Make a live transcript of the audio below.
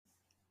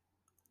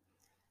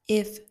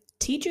If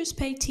Teachers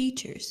Pay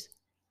Teachers,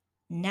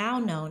 now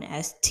known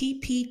as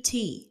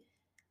TPT,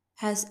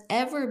 has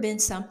ever been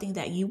something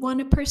that you want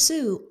to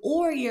pursue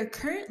or you're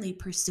currently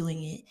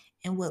pursuing it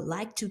and would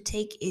like to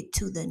take it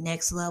to the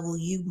next level,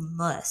 you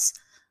must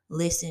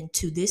listen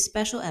to this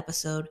special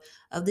episode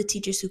of the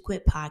Teachers Who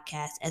Quit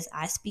podcast as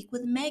I speak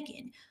with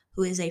Megan,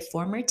 who is a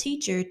former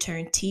teacher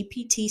turned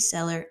TPT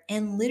seller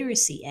and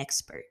literacy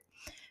expert.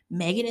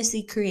 Megan is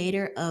the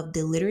creator of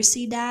The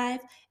Literacy Dive,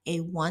 a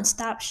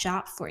one-stop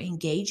shop for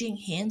engaging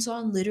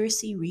hands-on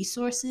literacy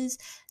resources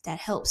that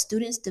help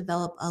students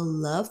develop a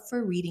love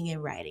for reading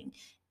and writing.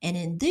 And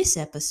in this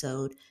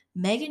episode,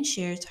 Megan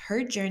shares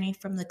her journey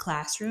from the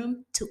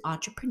classroom to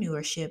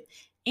entrepreneurship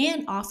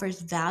and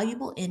offers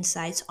valuable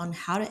insights on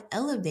how to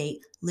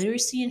elevate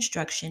literacy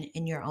instruction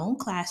in your own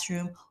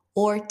classroom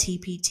or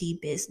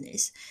TPT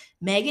business.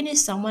 Megan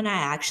is someone I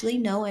actually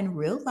know in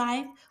real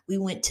life. We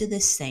went to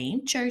the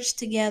same church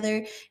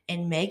together,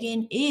 and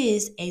Megan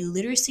is a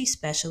literacy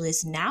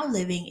specialist now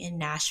living in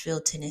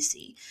Nashville,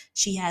 Tennessee.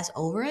 She has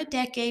over a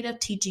decade of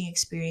teaching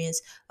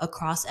experience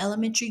across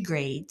elementary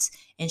grades,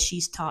 and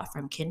she's taught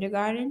from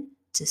kindergarten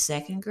to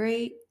second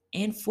grade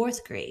and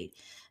fourth grade.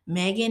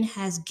 Megan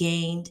has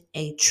gained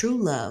a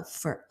true love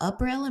for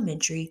upper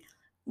elementary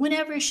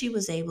whenever she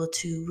was able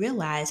to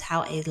realize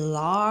how a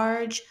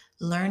large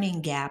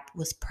learning gap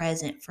was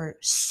present for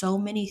so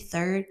many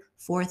third,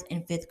 fourth,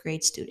 and fifth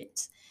grade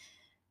students.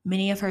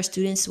 Many of her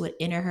students would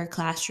enter her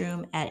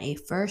classroom at a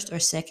first or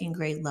second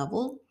grade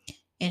level,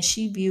 and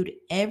she viewed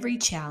every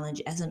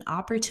challenge as an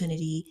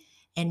opportunity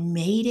and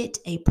made it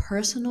a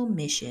personal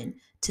mission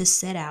to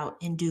set out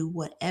and do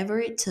whatever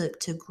it took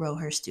to grow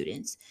her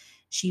students.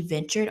 She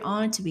ventured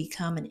on to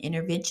become an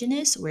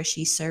interventionist where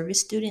she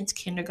serviced students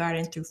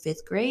kindergarten through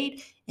fifth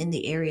grade in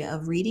the area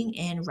of reading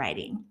and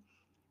writing.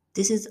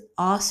 This has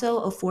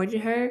also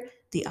afforded her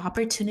the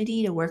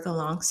opportunity to work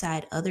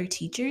alongside other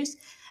teachers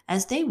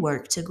as they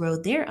work to grow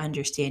their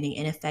understanding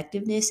and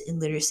effectiveness in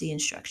literacy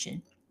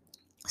instruction.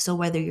 So,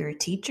 whether you're a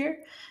teacher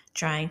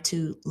trying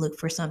to look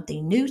for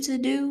something new to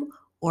do,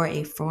 or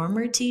a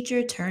former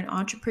teacher turned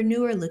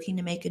entrepreneur looking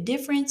to make a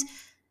difference,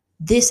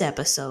 this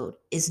episode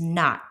is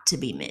not to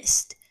be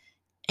missed.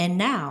 And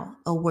now,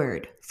 a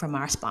word from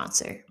our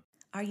sponsor.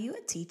 Are you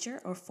a teacher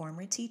or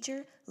former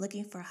teacher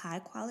looking for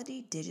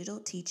high-quality digital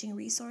teaching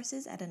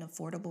resources at an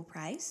affordable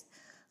price?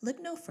 Look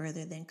no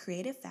further than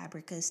Creative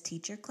Fabrica's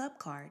Teacher Club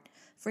card.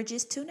 For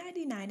just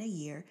 $2.99 a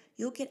year,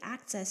 you'll get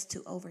access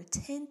to over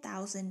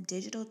 10,000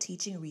 digital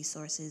teaching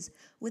resources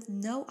with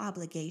no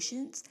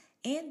obligations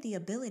and the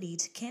ability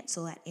to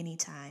cancel at any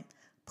time.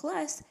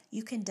 Plus,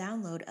 you can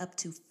download up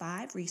to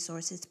 5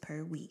 resources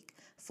per week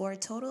for a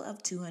total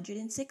of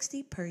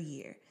 260 per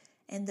year.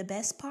 And the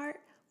best part?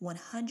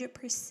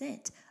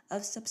 100%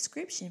 of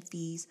subscription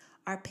fees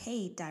are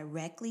paid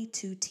directly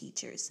to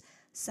teachers.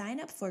 Sign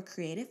up for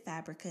Creative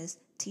Fabrica's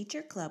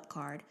Teacher Club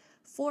card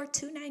for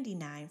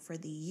 $2.99 for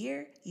the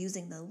year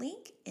using the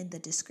link in the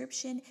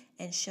description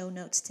and show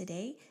notes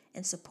today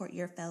and support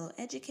your fellow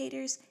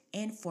educators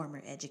and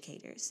former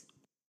educators.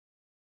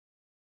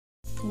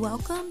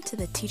 Welcome to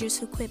the Teachers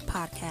Who Quit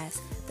podcast,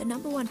 the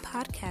 #1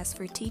 podcast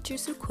for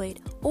teachers who quit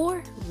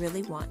or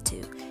really want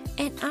to.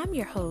 And I'm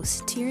your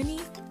host, Tierney,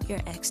 your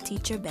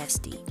ex-teacher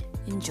bestie.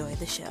 Enjoy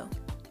the show.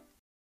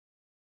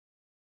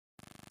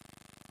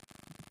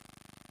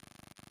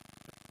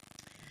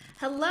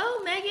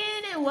 Hello,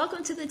 Megan, and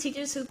welcome to the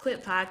Teachers Who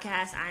Quit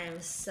podcast. I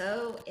am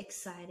so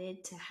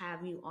excited to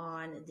have you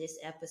on this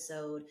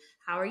episode.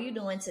 How are you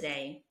doing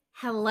today?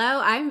 Hello,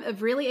 I'm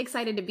really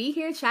excited to be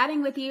here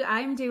chatting with you.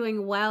 I'm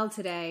doing well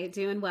today,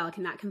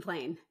 cannot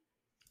complain.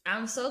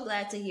 I'm so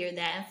glad to hear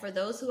that. And for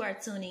those who are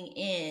tuning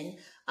in,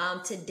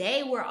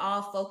 today we're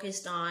all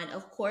focused on,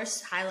 of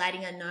course,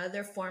 highlighting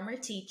another former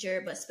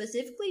teacher, but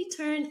specifically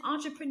turned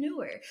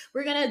entrepreneur.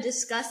 We're going to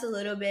discuss a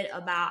little bit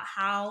about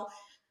how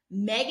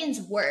Megan's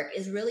work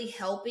is really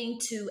helping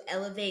to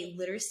elevate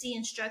literacy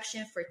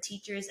instruction for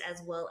teachers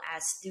as well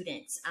as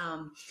students.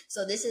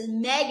 So this is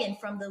Megan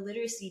from the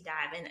Literacy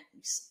Dive, and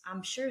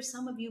I'm sure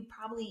some of you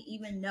probably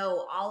even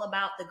know all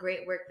about the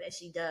great work that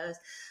she does.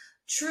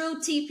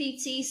 True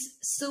TPT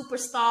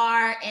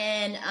superstar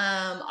and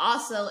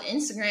also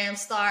Instagram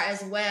star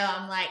as well.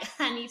 I'm like,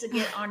 I need to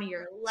get onto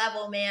your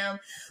level, ma'am.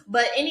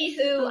 But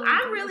anywho,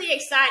 I'm really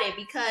excited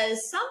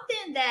because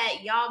something that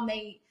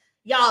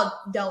y'all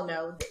don't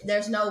know,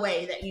 there's no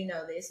way that you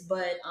know this,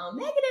 but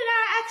Megan and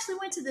I actually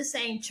went to the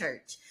same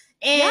church.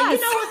 And yes.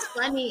 You know what's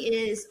funny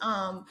is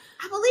I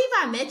believe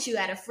I met you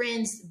at a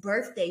friend's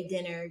birthday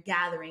dinner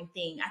gathering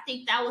thing. I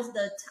think that was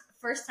the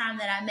first time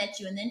that I met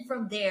you. And then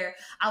from there,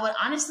 I would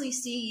honestly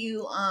see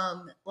you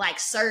like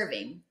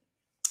serving.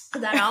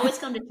 Because I'd always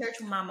come to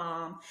church with my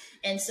mom.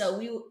 And so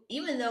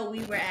even though we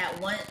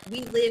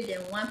lived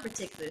in one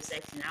particular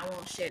section, I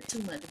won't share too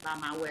much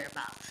about my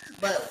whereabouts.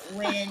 But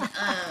when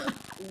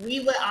we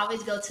would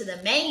always go to the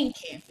main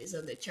campus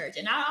of the church,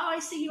 and I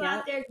always see you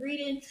out there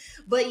greeting.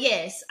 But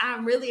yes,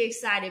 I'm really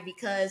excited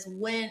because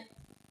when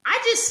I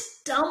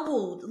just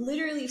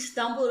literally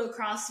stumbled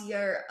across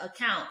your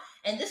account.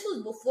 And this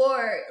was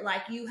before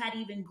like you had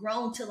even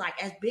grown to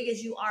like as big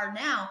as you are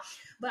now.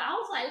 But I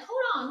was like,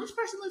 hold on, this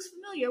person looks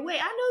familiar. Wait,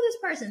 I know this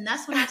person.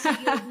 That's when I saw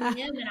you as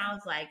him, and I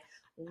was like,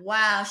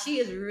 wow, she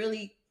is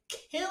really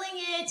killing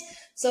it.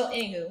 So,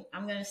 anywho,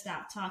 I'm gonna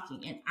stop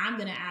talking and I'm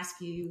gonna ask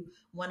you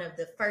one of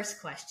the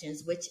first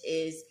questions, which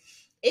is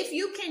if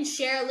you can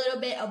share a little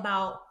bit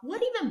about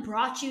what even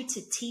brought you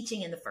to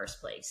teaching in the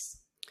first place.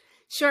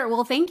 Sure.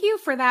 Well, thank you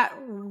for that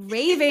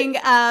raving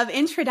of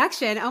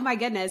introduction. Oh my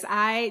goodness.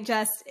 I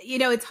just,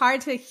 it's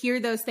hard to hear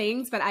those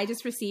things, but I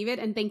just receive it.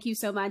 And thank you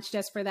so much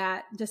just for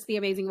that, just the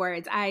amazing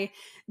words. I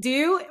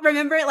do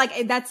remember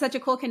like that's such a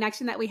cool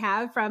connection that we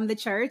have from the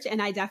church.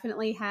 And I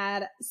definitely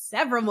had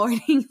several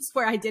mornings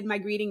where I did my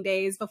greeting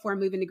days before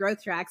moving to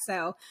Growth Track.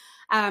 So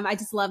I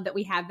just love that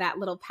we have that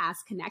little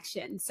past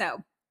connection.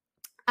 So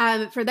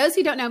for those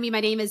who don't know me, my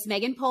name is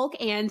Megan Polk,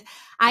 and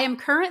I am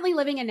currently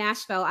living in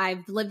Nashville.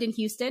 I've lived in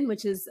Houston,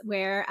 which is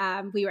where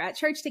we were at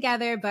church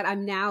together, but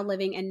I'm now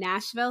living in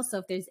Nashville. So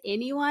if there's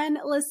anyone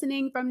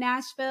listening from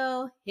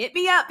Nashville, hit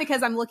me up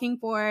because I'm looking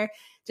for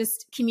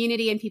just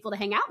community and people to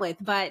hang out with.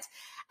 But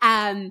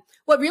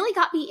what really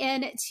got me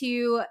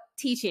into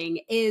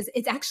teaching is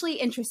it's actually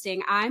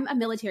interesting. I'm a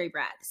military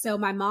brat. So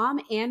my mom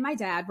and my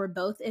dad were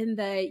both in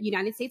the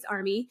United States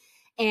Army,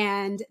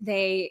 and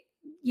they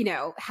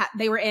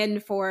they were in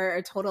for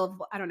a total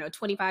of,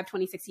 25,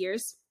 26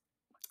 years.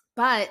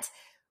 But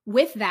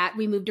with that,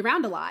 we moved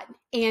around a lot.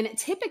 And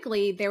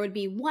typically there would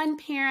be one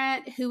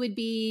parent who would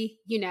be,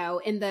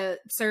 in the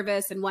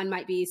service and one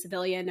might be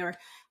civilian or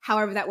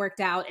however that worked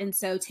out. And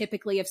so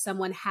typically if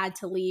someone had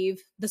to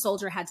leave, the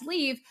soldier had to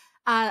leave,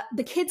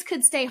 the kids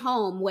could stay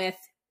home with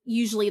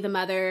usually the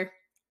mother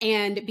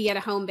and be at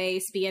a home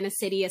base, be in a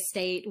city, a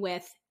state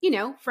with,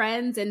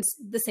 friends and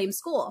the same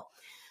school.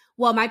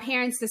 Well, my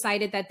parents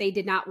decided that they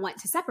did not want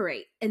to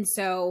separate. And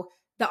so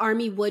the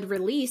Army would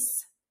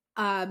release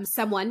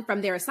someone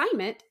from their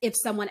assignment if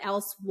someone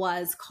else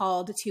was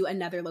called to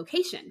another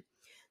location.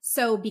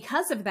 So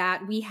because of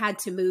that, we had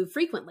to move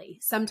frequently.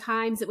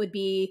 Sometimes it would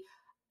be,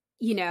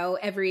 in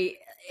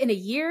a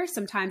year.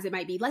 Sometimes it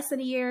might be less than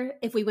a year.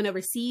 If we went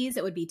overseas,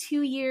 it would be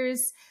 2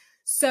 years.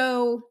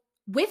 So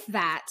with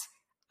that,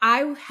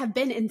 I have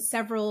been in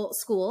several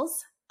schools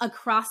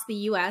across the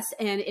US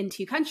and in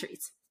 2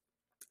 countries.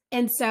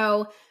 And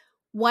so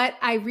what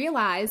I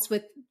realized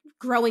with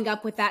growing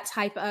up with that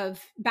type of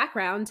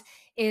background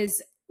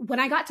is when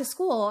I got to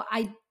school,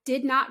 I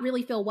did not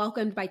really feel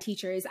welcomed by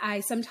teachers.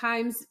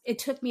 It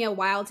took me a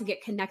while to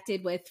get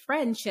connected with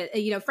friends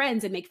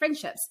and make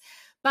friendships.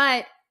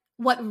 But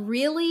what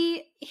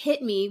really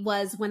hit me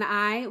was when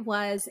I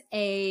was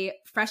a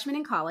freshman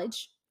in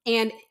college.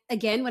 And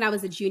again, when I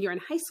was a junior in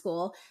high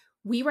school,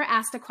 we were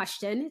asked a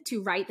question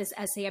to write this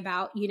essay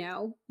about,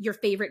 your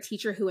favorite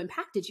teacher who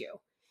impacted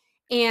you.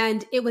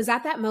 And it was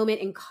at that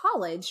moment in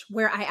college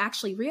where I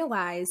actually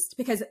realized,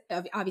 because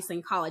obviously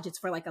in college, it's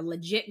for like a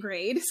legit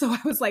grade. So I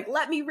was like,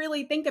 let me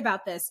really think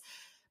about this.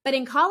 But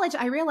in college,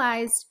 I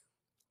realized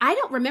I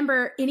don't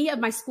remember any of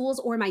my schools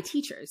or my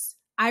teachers.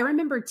 I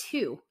remember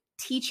 2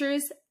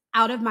 teachers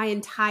out of my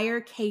entire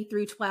K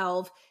through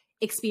 12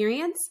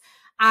 experience.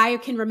 I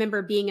can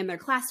remember being in their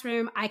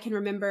classroom. I can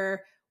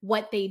remember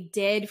what they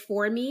did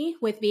for me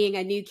with being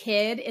a new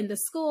kid in the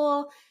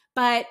school.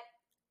 But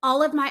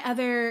all of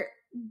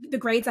the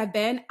grades I've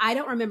been, I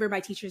don't remember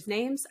my teachers'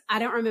 names. I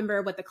don't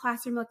remember what the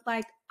classroom looked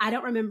like. I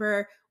don't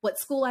remember what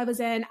school I was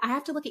in. I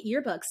have to look at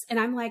yearbooks and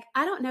I'm like,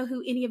 I don't know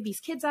who any of these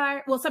kids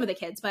are. Well, some of the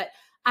kids, but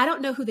I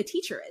don't know who the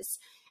teacher is.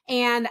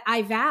 And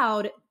I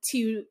vowed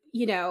to,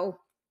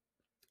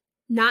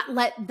 not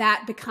let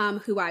that become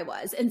who I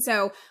was. And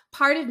so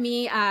part of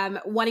me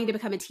wanting to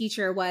become a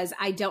teacher was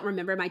I don't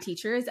remember my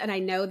teachers. And I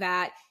know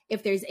that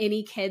if there's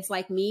any kids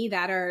like me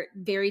that are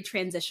very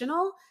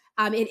transitional,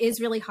 it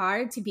is really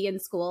hard to be in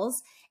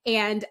schools.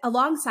 And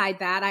alongside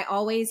that, I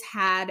always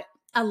had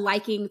a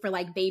liking for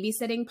like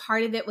babysitting.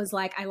 Part of it was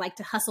like, I like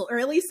to hustle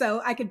early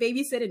so I could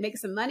babysit and make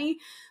some money.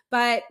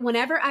 But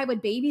whenever I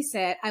would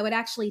babysit, I would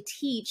actually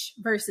teach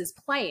versus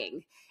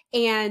playing.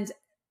 And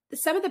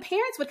some of the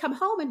parents would come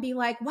home and be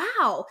like,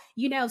 wow,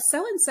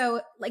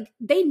 so-and-so, like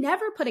they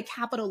never put a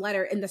capital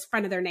letter in the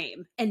front of their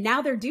name. And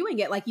now they're doing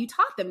it like you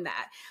taught them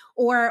that.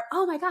 Or,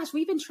 oh my gosh,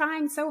 we've been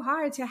trying so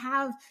hard to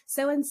have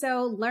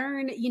so-and-so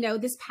learn,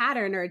 this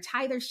pattern or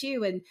tie their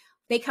shoe. And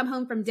they come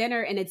home from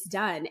dinner and it's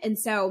done. And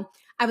so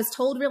I was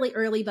told really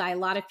early by a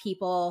lot of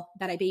people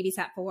that I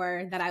babysat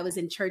for, that I was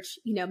in church,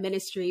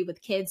 ministry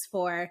with kids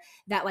for,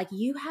 that like,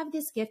 you have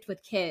this gift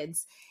with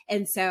kids.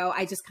 And so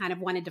I just kind of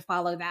wanted to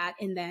follow that.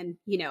 And then,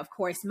 of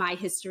course, my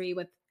history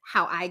with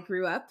how I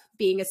grew up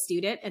being a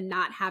student and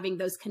not having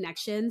those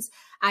connections,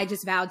 I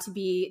just vowed to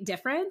be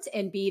different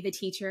and be the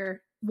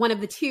teacher, one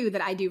of the 2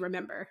 that I do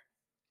remember.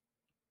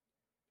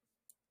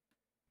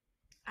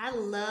 I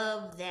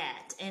love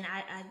that. And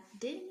I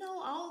didn't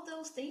know all of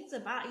those things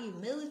about you,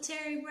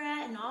 military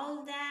brat and all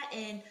of that.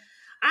 And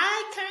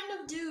I kind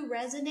of do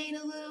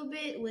resonate a little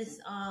bit with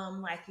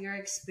like your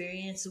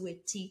experience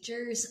with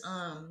teachers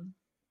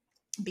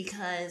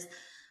because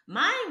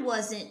mine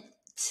wasn't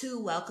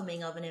too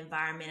welcoming of an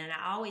environment. And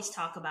I always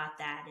talk about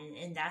that.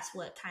 And that's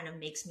what kind of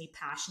makes me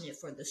passionate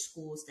for the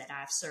schools that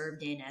I've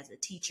served in as a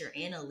teacher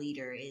and a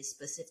leader, is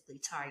specifically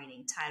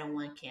targeting Title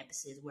I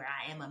campuses where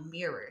I am a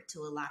mirror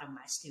to a lot of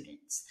my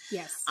students.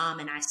 Yes.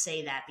 And I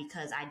say that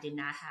because I did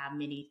not have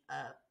many,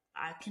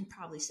 I can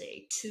probably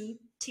say 2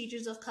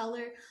 teachers of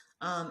color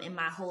in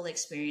my whole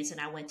experience. And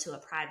I went to a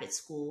private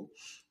school,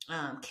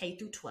 K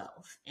through 12,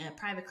 and a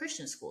private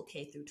Christian school,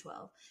 K through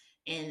 12.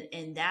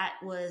 And that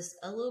was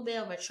a little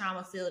bit of a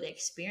trauma-filled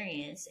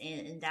experience,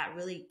 and that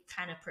really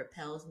kind of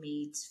propels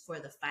me for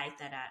the fight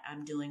that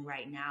I'm doing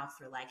right now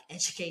for like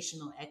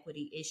educational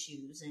equity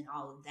issues and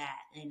all of that.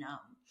 And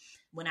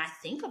when I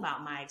think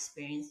about my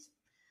experience,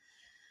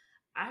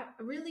 I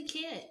really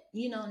can't,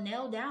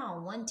 nail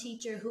down one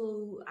teacher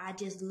who I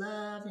just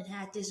loved and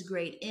had this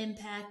great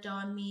impact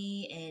on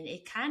me. And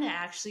it kind of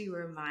actually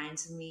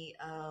reminds me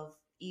of,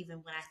 even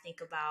when I think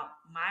about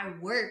my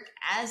work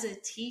as a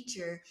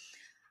teacher,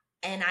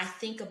 and I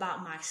think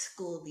about my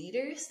school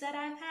leaders that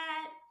I've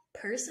had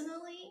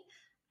personally,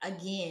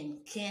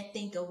 again, can't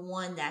think of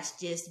one that's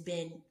just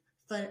been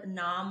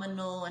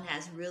phenomenal and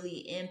has really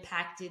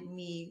impacted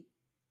me,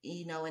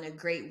 in a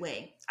great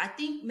way. I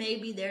think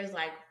maybe there's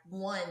like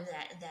one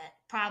that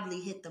probably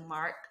hit the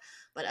mark,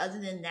 but other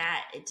than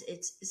that,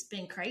 it's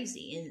been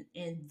crazy.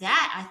 And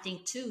that, I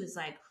think too, is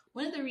like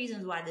one of the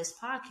reasons why this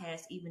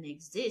podcast even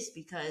exists,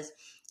 because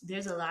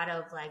there's a lot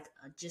of like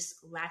just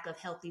lack of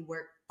healthy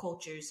work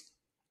cultures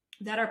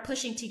that are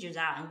pushing teachers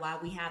out, and why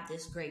we have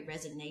this great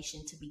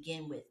resignation to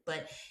begin with.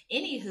 But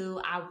anywho,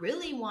 I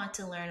really want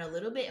to learn a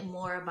little bit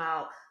more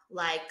about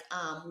like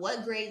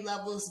what grade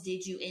levels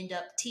did you end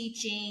up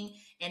teaching,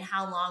 and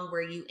how long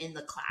were you in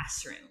the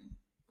classroom?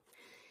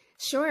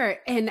 Sure.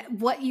 And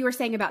what you were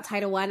saying about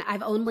Title I,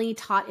 I've only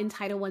taught in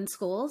Title I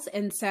schools.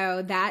 And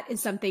so that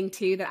is something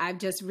too that I've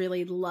just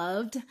really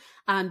loved.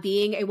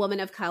 Being a woman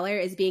of color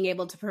is being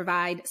able to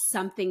provide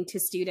something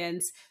to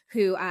students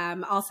who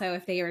also,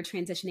 if they are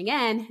transitioning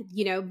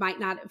in,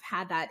 might not have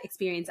had that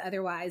experience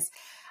otherwise.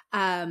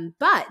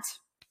 But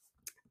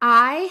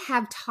I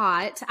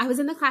was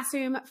in the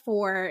classroom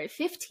for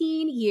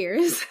 15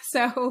 years.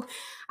 So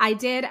I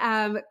did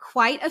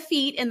quite a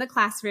feat in the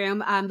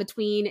classroom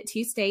between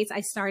 2 states.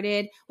 I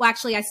started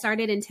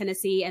in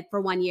Tennessee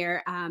for 1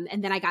 year.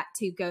 And then I got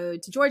to go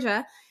to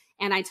Georgia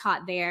and I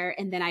taught there.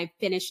 And then I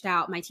finished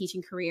out my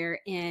teaching career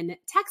in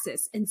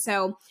Texas. And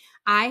so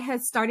I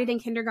had started in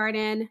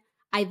kindergarten.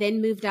 I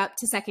then moved up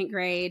to 2nd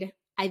grade.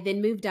 I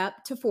then moved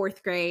up to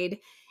 4th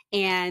grade.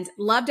 And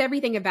loved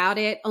everything about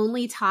it.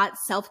 Only taught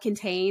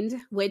self-contained,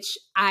 which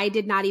I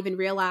did not even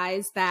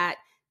realize that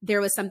there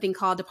was something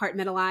called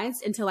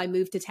departmentalized until I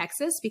moved to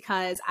Texas,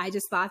 because I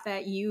just thought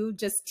that you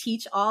just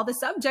teach all the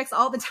subjects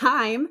all the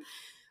time.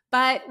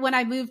 But when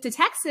I moved to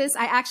Texas,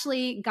 I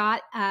actually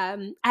got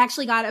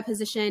a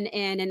position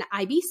in an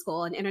IB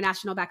school, an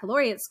international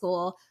baccalaureate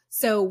school.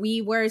 So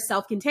we were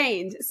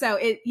self-contained. So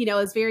it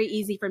was very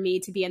easy for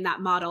me to be in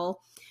that model.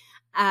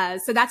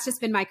 So that's just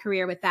been my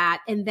career with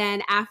that. And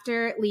then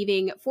after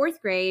leaving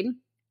 4th grade,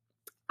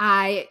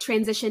 I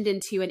transitioned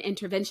into an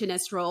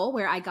interventionist role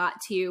where I got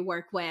to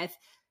work with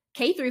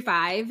K through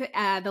 5,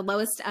 the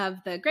lowest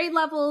of the grade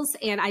levels.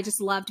 And I just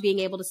loved being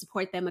able to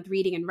support them with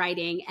reading and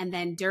writing. And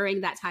then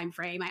during that time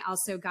frame, I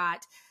also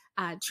got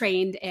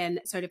trained and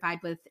certified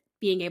with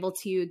being able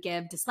to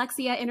give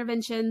dyslexia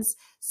interventions.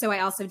 So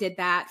I also did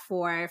that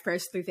for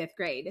 1st through 5th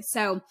grade.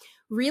 So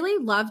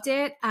really loved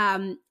it.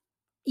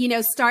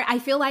 I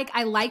feel like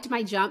I liked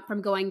my jump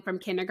from going from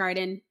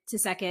kindergarten to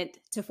 2nd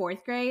to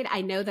 4th grade.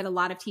 I know that a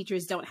lot of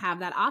teachers don't have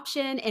that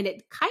option, and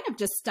it kind of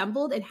just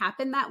stumbled and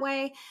happened that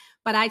way.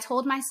 But I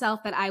told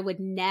myself that I would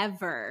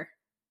never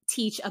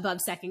teach above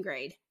 2nd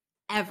grade,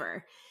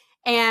 ever.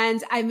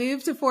 And I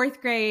moved to 4th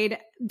grade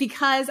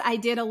because I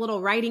did a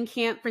little writing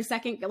camp for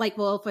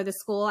for the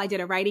school. I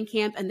did a writing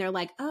camp, and they're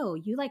like, "Oh,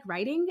 you like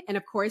writing?" And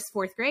of course,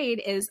 4th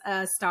grade is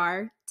a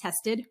STAR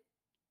tested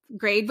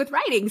grade with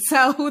writing.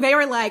 So they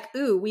were like,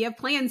 "Ooh, we have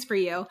plans for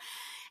you."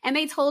 And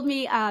they told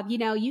me,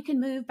 you can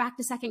move back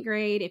to 2nd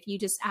grade if you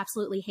just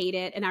absolutely hate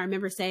it. And I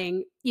remember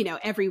saying,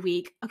 every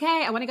week,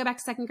 okay, I want to go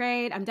back to 2nd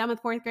grade. I'm done with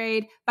 4th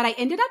grade, but I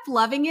ended up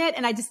loving it.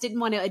 And I just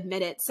didn't want to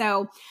admit it.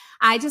 So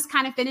I just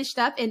kind of finished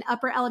up in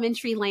upper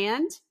elementary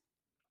land.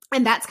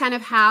 And that's kind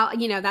of how,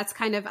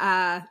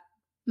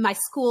 my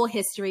school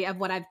history of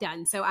what I've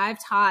done. So I've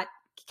taught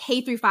K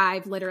through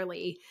 5,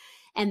 literally.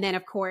 And then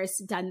of course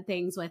done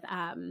things with,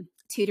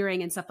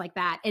 tutoring and stuff like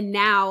that. And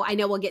now I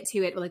know we'll get to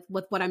it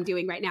with what I'm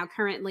doing right now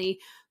currently,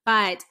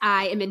 but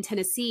I am in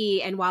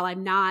Tennessee. And while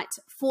I'm not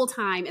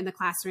full-time in the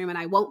classroom, and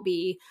I won't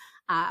be,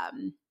 at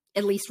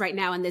least right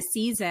now in this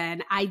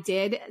season, I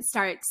did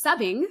start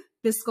subbing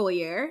this school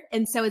year.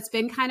 And so it's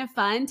been kind of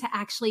fun to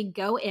actually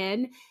go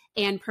in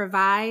and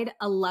provide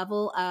a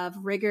level of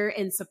rigor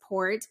and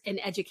support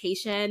and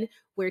education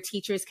where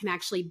teachers can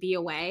actually be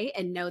away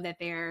and know that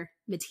their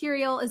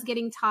material is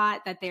getting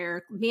taught, that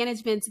their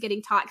management's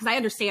getting taught. Because I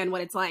understand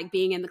what it's like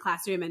being in the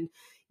classroom and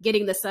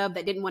getting the sub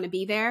that didn't want to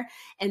be there.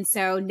 And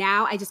so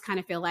now I just kind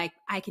of feel like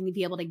I can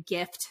be able to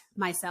gift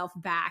myself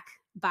back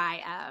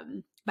by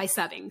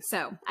subbing.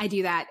 So I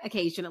do that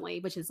occasionally,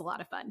 which is a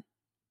lot of fun.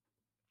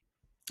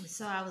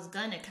 So I was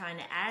gonna kind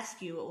of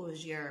ask you, what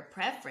was your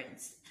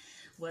preference?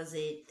 Was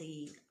it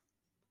the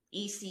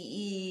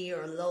ECE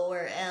or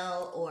lower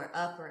L or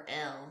upper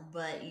L?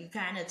 But you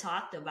kind of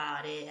talked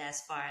about it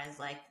as far as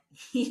like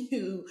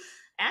you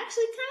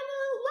actually kind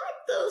of like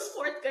those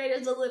fourth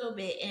graders a little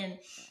bit. And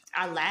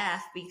I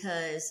laugh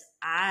because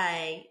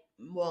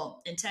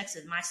in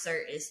Texas, my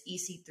cert is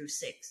EC through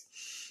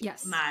 6.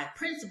 Yes. My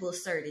principal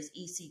cert is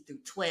EC through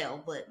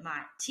 12, but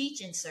my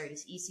teaching cert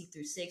is EC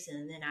through 6.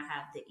 And then I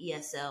have the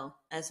ESL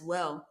as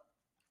well.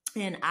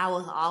 And I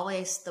was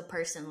always the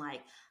person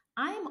like,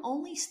 I'm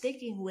only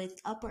sticking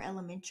with upper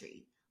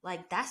elementary.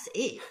 Like, that's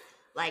it.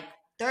 Like,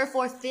 third,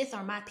 fourth, fifth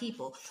are my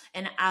people.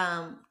 And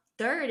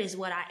third is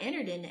what I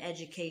entered into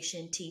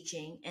education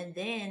teaching. And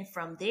then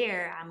from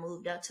there, I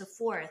moved up to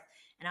fourth.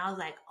 And I was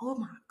like, oh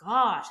my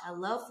gosh, I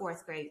love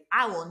fourth grade.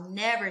 I will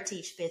never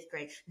teach fifth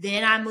grade.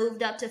 Then I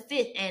moved up to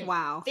fifth. And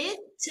wow, fifth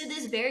to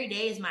this very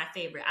day is my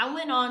favorite. I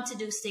went on to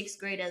do sixth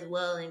grade as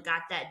well and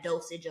got that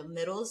dosage of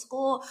middle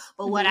school.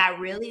 But what I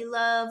really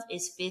love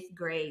is fifth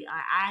grade.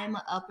 I'm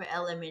an upper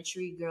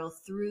elementary girl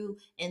through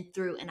and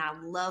through. And I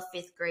love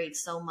fifth grade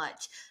so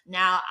much.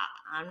 Now,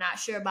 I'm not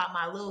sure about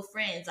my little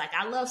friends. Like,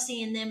 I love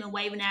seeing them and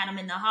waving at them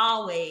in the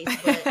hallways.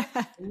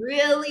 But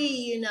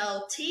really,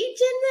 teaching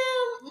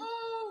them,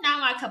 not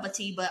my cup of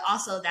tea, but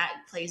also that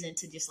plays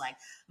into just like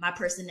my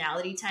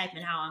personality type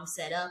and how I'm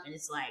set up. And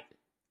it's like,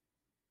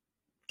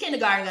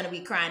 kindergarten going to be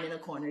crying in a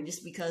corner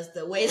just because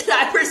the way that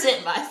I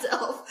present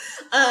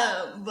myself.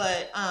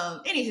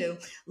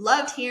 Anywho,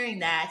 loved hearing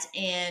that.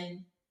 And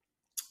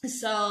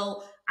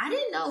so I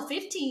didn't know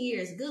 15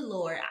 years, good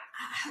Lord.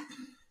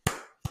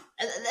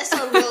 That's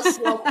a real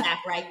slow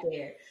clap right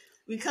there,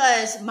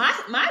 because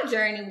my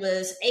journey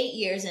was 8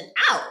 years and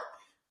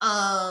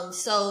out.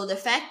 So the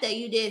fact that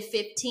you did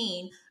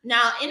 15,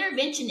 now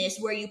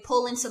interventionist, were you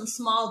pulling some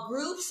small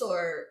groups,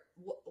 or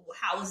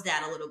how was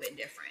that a little bit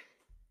different?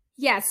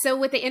 Yeah, so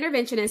with the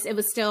interventionist, it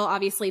was still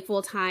obviously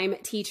full-time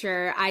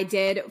teacher. I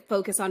did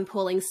focus on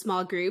pulling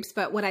small groups,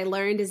 but what I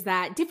learned is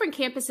that different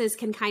campuses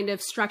can kind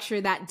of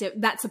structure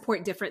that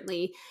support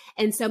differently.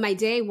 And so my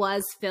day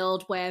was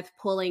filled with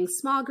pulling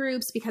small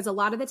groups, because a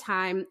lot of the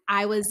time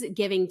I was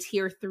giving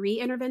tier 3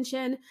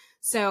 intervention.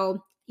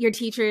 So your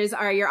teachers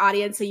are your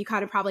audience, so you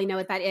kind of probably know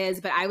what that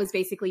is, but I was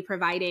basically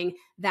providing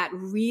that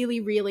really,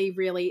 really,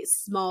 really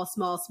small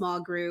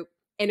group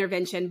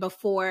intervention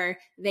before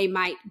they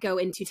might go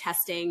into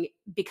testing,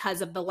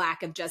 because of the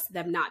lack of just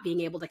them not being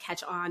able to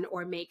catch on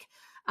or make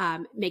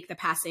the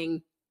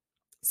passing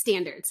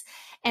standards.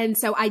 And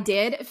so I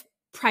did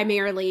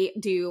primarily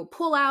do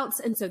pullouts.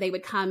 And so they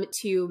would come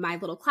to my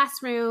little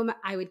classroom.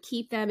 I would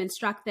keep them,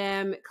 instruct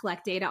them,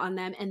 collect data on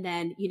them, and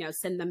then,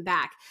 send them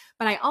back.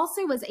 But I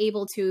also was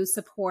able to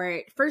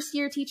support first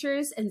year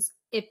teachers. And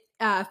if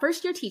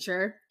first year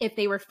teacher, if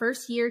they were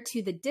first year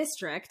to the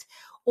district,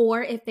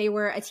 or if they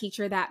were a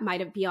teacher that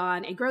might be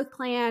on a growth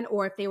plan,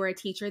 or if they were a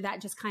teacher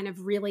that just kind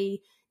of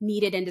really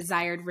needed and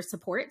desired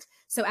support.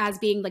 So as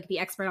being like the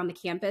expert on the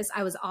campus,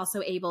 I was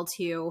also able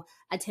to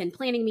attend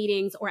planning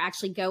meetings, or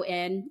actually go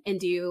in and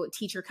do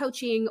teacher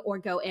coaching, or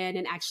go in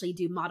and actually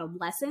do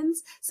modeled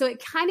lessons. So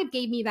it kind of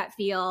gave me that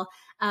feel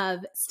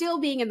of still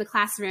being in the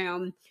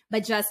classroom,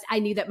 but just I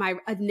knew that my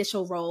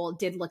initial role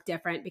did look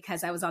different,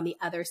 because I was on the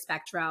other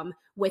spectrum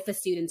with the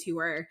students who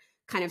were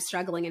kind of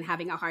struggling and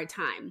having a hard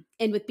time.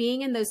 And with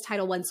being in those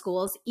Title I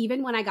schools,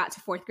 even when I got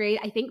to fourth grade,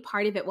 I think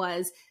part of it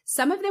was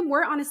some of them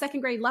were on a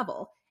second grade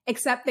level,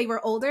 except they were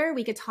older.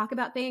 We could talk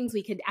about things.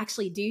 We could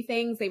actually do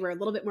things. They were a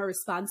little bit more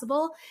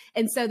responsible.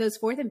 And so those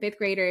fourth and fifth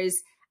graders,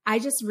 I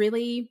just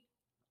really,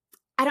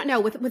 I don't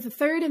know, with the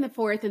third and the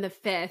fourth and the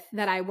fifth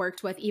that I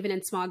worked with, even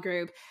in small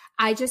group,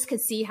 I just could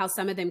see how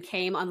some of them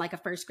came on like a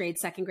first grade,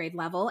 second grade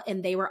level,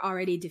 and they were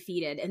already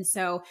defeated. And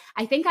so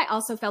I think I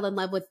also fell in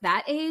love with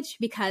that age,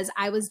 because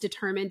I was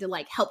determined to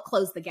like help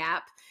close the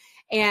gap.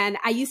 And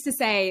I used to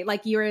say,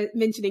 like you were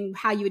mentioning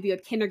how you would be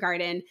with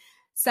kindergarten,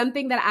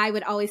 something that I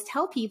would always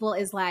tell people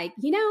is like,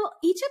 each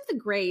of the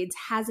grades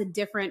has a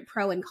different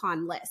pro and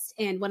con list.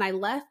 And when I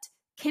left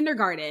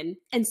kindergarten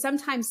and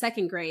sometimes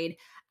second grade,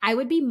 I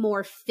would be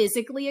more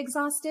physically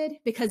exhausted,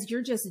 because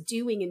you're just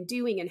doing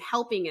and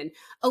helping and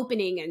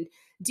opening and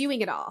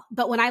doing it all.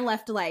 But when I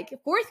left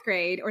like fourth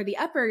grade or the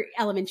upper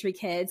elementary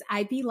kids,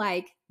 I'd be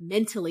like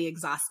mentally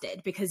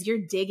exhausted, because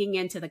you're digging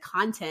into the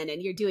content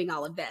and you're doing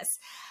all of this.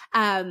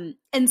 And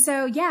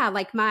so, yeah,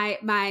 like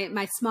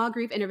my small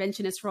group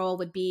interventionist role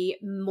would be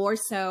more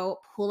so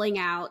pulling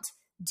out,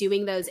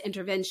 doing those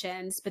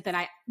interventions, but then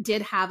I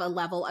did have a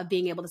level of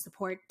being able to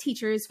support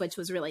teachers, which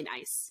was really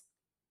nice.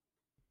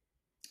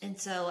 And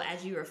so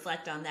as you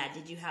reflect on that,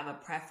 did you have a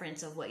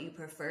preference of what you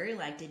prefer?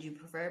 Like, did you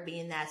prefer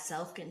being that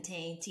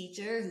self-contained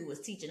teacher who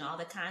was teaching all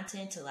the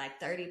content to like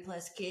 30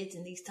 plus kids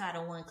in these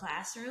Title I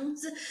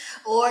classrooms?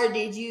 Or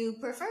did you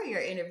prefer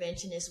your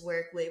interventionist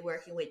work with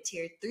working with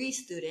tier 3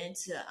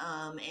 students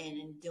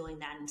and doing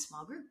that in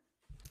small group?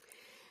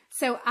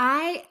 So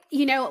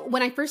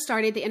when I first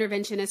started the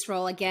interventionist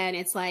role, again,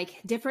 it's like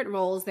different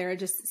roles. There are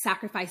just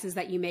sacrifices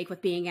that you make with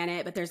being in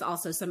it, but there's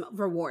also some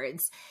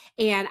rewards.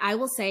 And I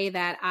will say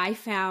that I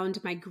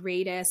found my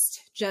greatest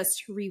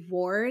just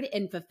reward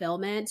and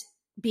fulfillment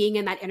being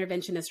in that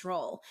interventionist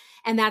role.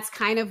 And that's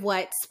kind of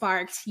what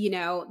sparked,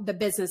 the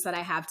business that I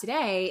have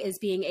today, is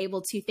being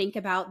able to think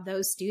about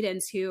those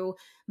students who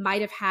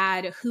might have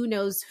had who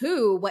knows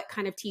what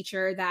kind of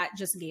teacher that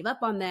just gave up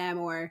on them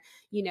or,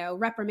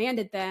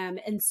 reprimanded them.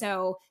 And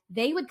so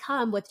they would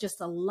come with just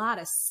a lot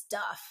of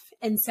stuff.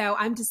 And so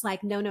I'm just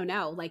like, no,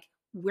 like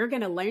we're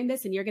going to learn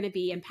this and you're going to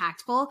be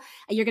impactful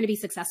and you're going to be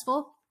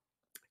successful.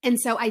 And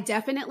so I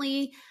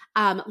definitely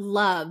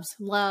loved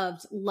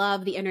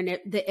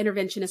the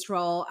interventionist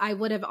role. I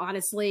would have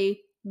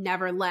honestly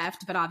never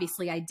left, but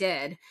obviously I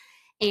did.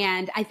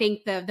 And I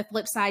think the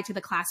flip side to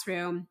the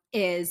classroom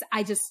is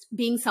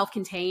being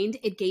self-contained,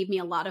 it gave me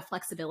a lot of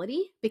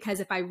flexibility, because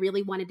if I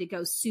really wanted to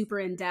go super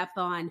in depth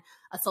on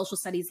a social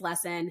studies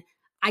lesson,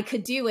 I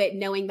could do it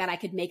knowing that I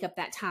could make up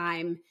that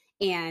time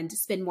and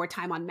spend more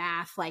time on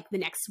math like the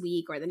next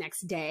week or the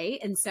next day.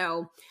 And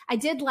so I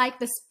did like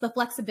the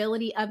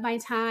flexibility of my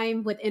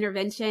time. With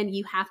intervention,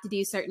 you have to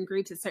do certain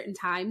groups at certain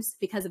times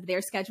because of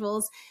their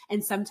schedules.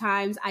 And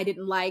sometimes I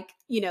didn't like,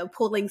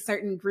 pulling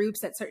certain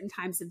groups at certain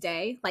times of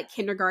day, like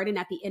kindergarten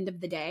at the end of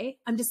the day.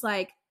 I'm just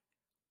like,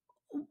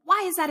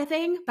 why is that a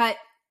thing? But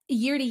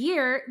year to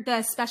year,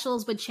 the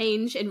specials would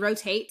change and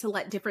rotate to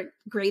let different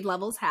grade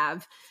levels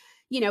have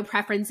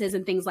preferences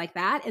and things like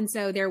that. And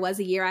so there was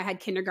a year I had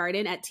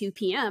kindergarten at 2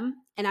 p.m.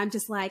 and I'm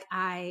just like,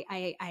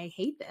 I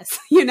hate this,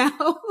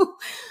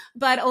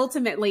 but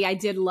ultimately I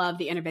did love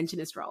the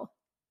interventionist role.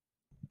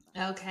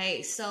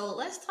 Okay. So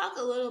let's talk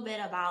a little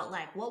bit about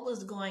like what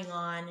was going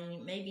on,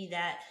 and maybe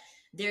that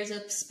there's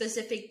a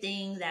specific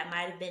thing that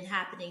might have been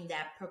happening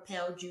that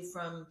propelled you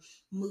from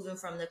moving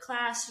from the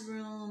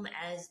classroom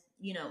as,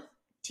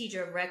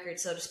 teacher of record,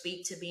 so to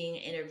speak, to being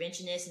an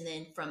interventionist, and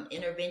then from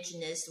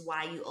interventionist,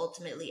 why you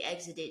ultimately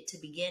exited to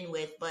begin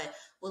with. But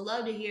would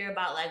love to hear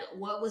about like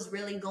what was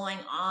really going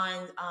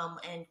on,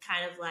 and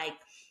kind of like,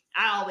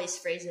 I always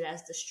phrase it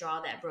as the straw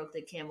that broke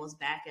the camel's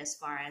back, as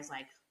far as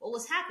like what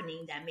was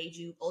happening that made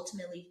you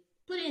ultimately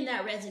put in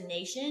that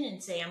resignation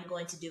and say, I'm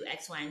going to do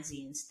X, Y, and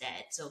Z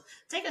instead. So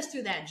take us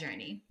through that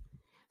journey.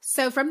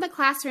 So from the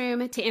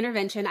classroom to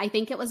intervention, I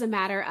think it was a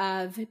matter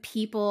of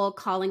people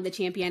calling the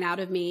champion out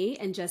of me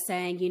and just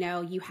saying,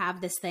 you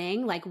have this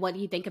thing, like, what do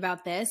you think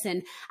about this?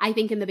 And I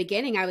think in the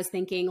beginning, I was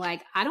thinking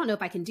like, I don't know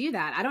if I can do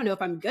that. I don't know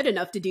if I'm good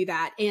enough to do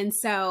that. And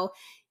so,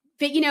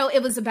 but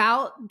it was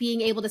about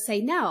being able to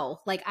say no.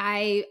 Like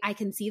I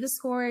can see the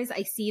scores.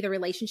 I see the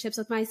relationships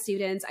with my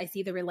students. I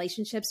see the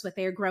relationships with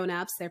their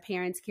grownups, their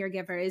parents,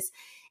 caregivers.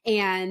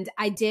 And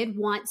I did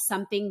want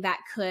something that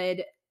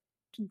could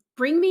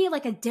bring me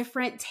like a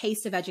different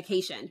taste of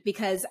education,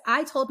 because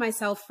I told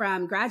myself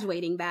from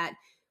graduating that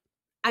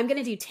I'm going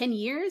to do 10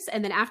 years.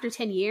 And then after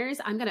 10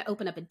 years, I'm going to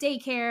open up a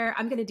daycare.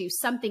 I'm going to do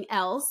something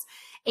else.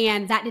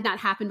 And that did not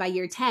happen by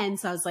year 10.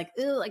 So I was like,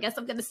 I guess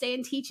I'm going to stay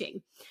in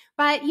teaching.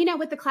 But,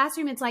 with the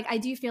classroom, it's like, I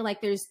do feel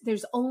like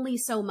there's only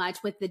so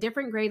much with the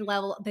different grade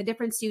level, the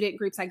different student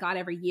groups I got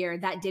every year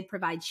that did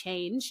provide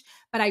change.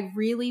 But I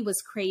really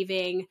was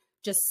craving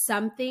just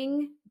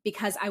something,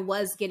 because I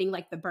was getting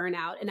like the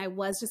burnout and I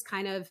was just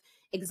kind of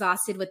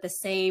exhausted with the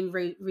same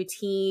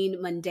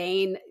routine,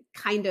 mundane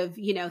kind of,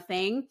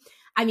 thing.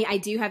 I mean, I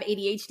do have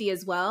ADHD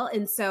as well.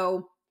 And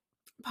so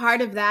part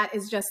of that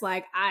is just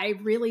like, I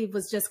really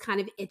was just kind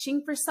of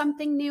itching for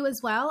something new as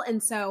well.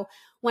 And so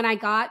when I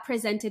got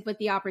presented with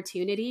the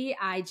opportunity,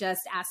 I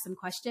just asked some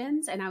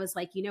questions and I was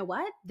like, you know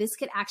what, this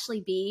could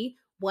actually be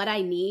what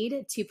I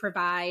need to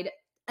provide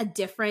a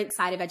different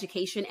side of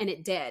education. And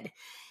it did.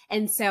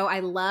 And so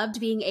I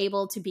loved being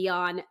able to be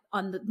on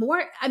the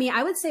more,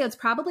 I would say it's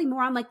probably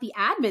more on like the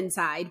admin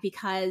side,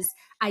 because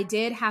I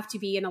did have to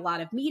be in a lot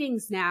of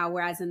meetings now,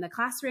 whereas in the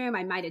classroom,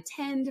 I might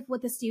attend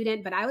with a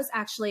student, but I was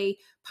actually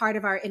part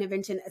of our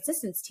intervention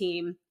assistance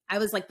team. I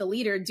was like the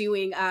leader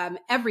doing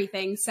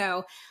everything.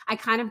 So I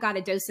kind of got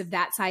a dose of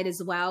that side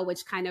as well,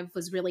 which kind of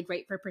was really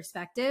great for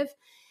perspective.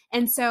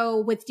 And so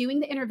with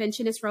doing the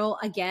interventionist role,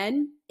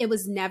 again, it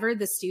was never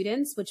the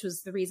students, which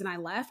was the reason I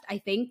left. I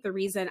think the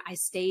reason I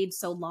stayed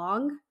so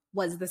long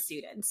was the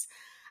students.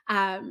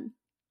 One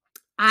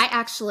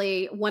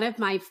of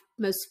my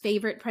most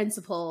favorite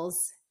principals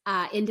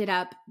ended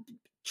up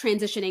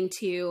transitioning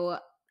to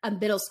a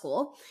middle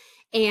school.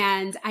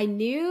 And I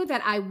knew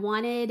that I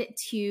wanted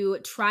to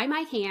try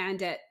my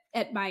hand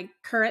at my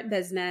current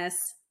business,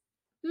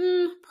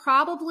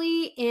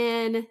 probably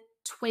in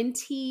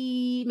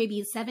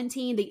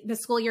 2017, the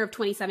school year of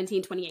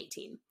 2017,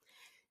 2018.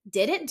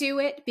 Didn't do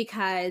it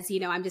because,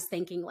 I'm just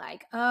thinking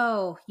like,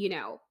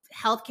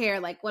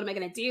 healthcare, like, what am I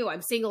going to do?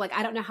 I'm single. Like,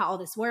 I don't know how all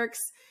this works.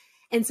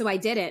 And so I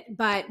didn't.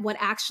 But what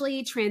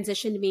actually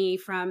transitioned me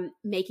from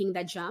making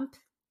that jump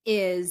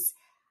is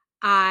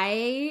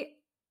I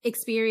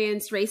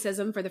experienced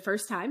racism for the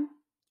first time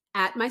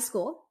at my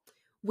school.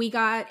 We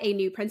got a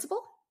new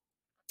principal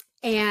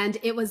and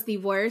it was the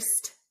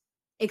worst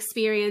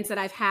experience that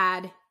I've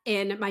had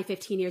in my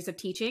 15 years of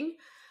teaching.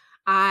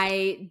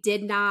 I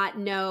did not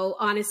know,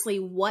 honestly,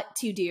 what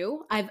to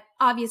do. I've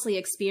obviously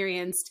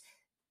experienced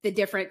the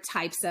different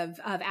types of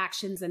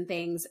actions and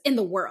things in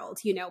the world,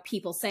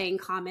 people saying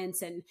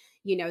comments and,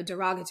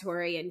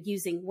 derogatory and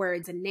using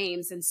words and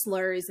names and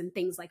slurs and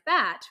things like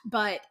that.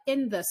 But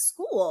in the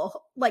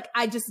school, like,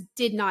 I just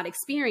did not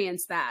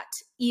experience that,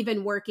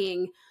 even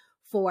working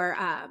for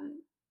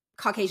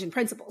Caucasian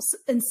principals.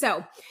 And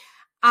so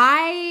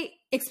I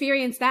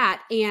experienced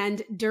that.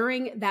 And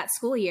during that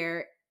school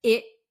year,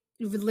 it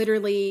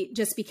literally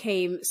just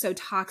became so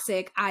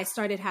toxic. I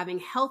started having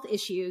health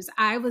issues.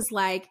 I was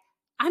like,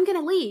 I'm going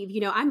to leave,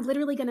 I'm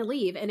literally going to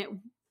leave. And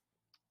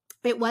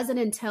it wasn't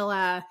until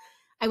I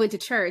went to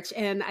church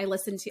and I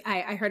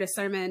heard a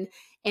sermon,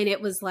 and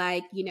it was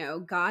like,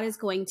 God is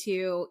going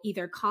to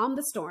either calm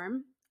the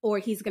storm or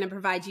he's going to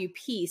provide you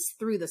peace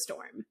through the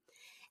storm.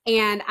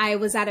 And I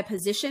was at a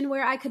position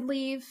where I could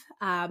leave.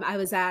 I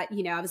was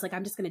like,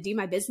 I'm just going to do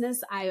my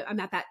business. I'm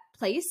at that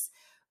place,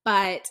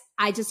 but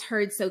I just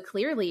heard so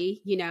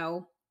clearly, you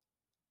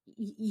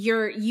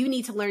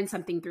need to learn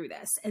something through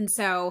this. And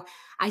so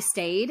I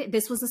stayed.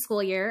 This was the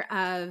school year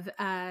of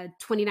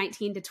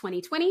 2019 to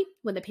 2020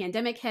 when the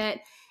pandemic hit.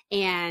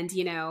 And,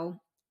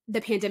 the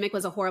pandemic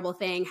was a horrible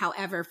thing.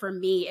 However, for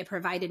me, it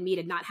provided me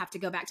to not have to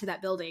go back to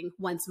that building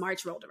once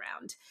March rolled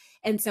around.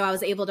 And so I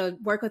was able to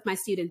work with my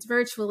students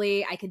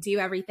virtually. I could do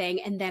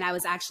everything. And then I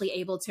was actually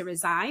able to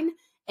resign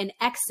and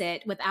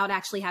exit without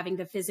actually having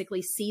to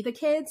physically see the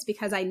kids,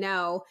 because I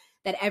know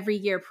that every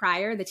year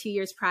prior, the 2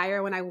 years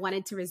prior, when I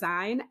wanted to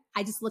resign,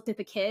 I just looked at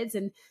the kids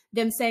and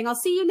them saying, I'll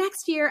see you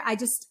next year.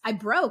 I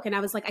broke, and I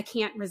was like, I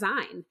can't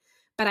resign.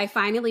 But I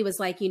finally was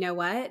like, you know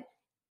what?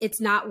 It's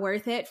not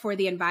worth it for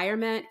the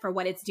environment, for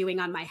what it's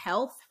doing on my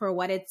health, for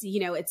what it's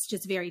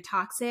just very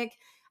toxic.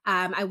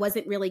 I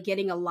wasn't really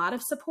getting a lot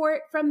of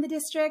support from the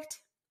district.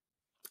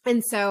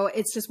 And so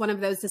it's just one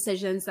of those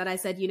decisions that I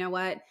said, you know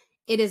what?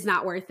 It is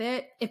not worth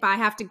it. If I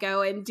have to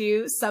go and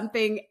do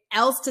something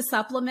else to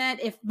supplement,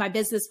 if my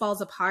business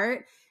falls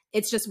apart,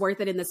 it's just worth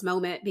it in this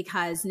moment,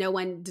 because no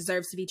one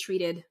deserves to be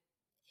treated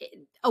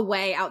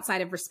away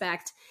outside of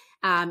respect.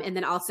 And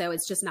then also,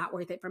 it's just not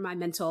worth it for my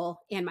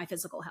mental and my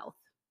physical health.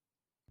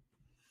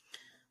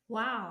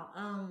 Wow.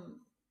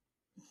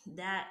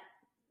 That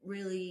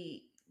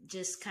really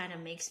just kind of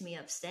makes me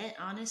upset,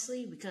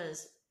 honestly,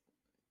 because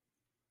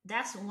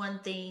that's one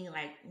thing,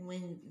 like,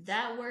 when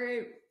that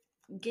word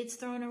gets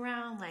thrown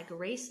around, like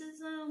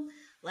racism,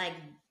 like,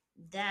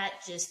 that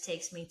just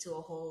takes me to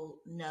a whole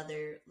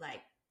nother,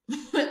 like,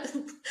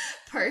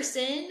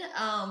 person,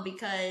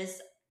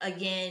 because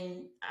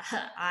again,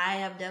 I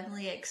have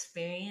definitely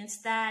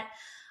experienced that,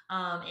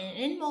 and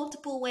in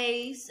multiple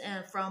ways,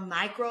 from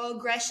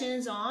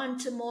microaggressions on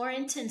to more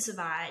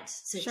intensified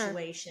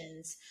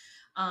situations.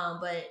 Sure.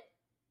 But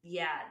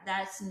yeah,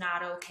 that's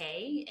not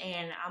okay.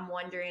 And I'm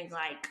wondering,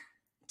 like,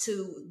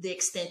 to the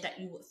extent that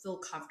you would feel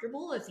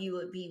comfortable, if you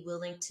would be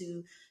willing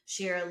to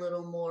share a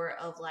little more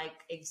of, like,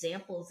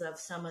 examples of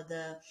some of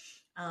the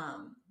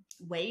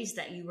ways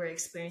that you were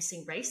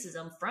experiencing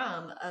racism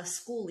from a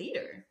school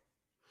leader.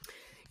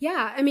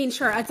 Yeah, I mean,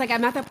 sure. It's like,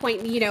 I'm at that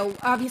point,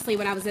 obviously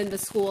when I was in the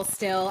school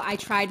still, I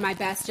tried my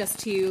best just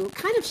to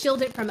kind of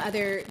shield it from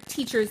other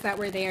teachers that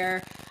were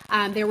there.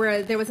 There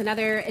was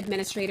another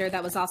administrator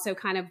that was also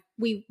kind of,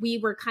 we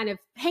were kind of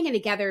hanging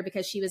together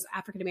because she was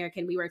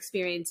African-American. We were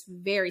experiencing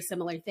very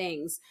similar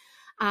things.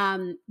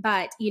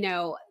 But,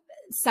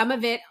 some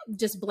of it,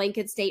 just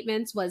blanket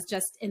statements, was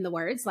just in the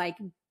words, like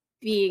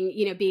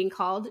being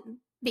called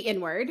the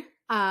N-word,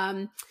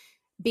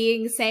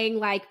 saying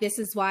like, this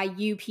is why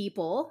you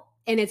people.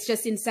 And it's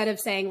just, instead of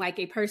saying like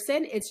a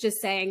person, it's just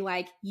saying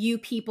like, you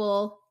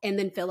people, and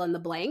then fill in the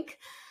blank.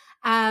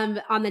 On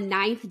the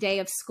 9th day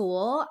of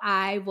school,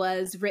 I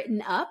was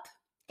written up,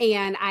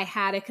 and I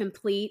had it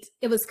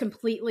was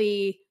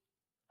completely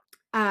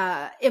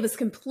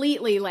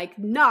like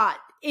not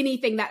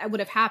anything that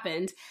would have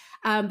happened.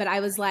 But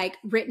I was like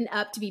written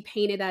up to be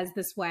painted as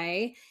this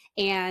way.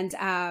 And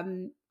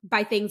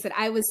by things that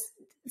I was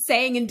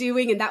saying and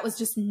doing, and that was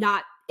just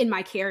not in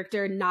my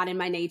character, not in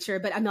my nature.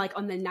 But I'm like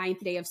on the 9th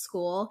day of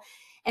school.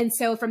 And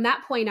so from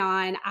that point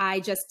on, I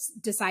just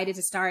decided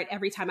to start,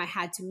 every time I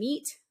had to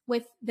meet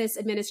with this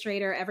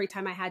administrator, every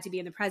time I had to be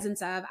in the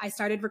presence of, I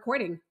started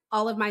recording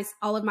all of my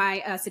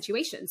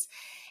situations.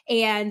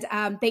 And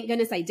thank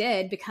goodness I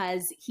did,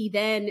 because he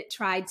then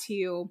tried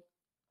to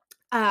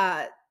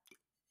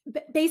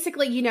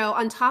basically,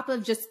 on top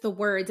of just the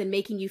words and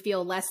making you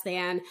feel less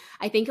than,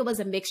 I think it was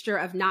a mixture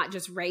of not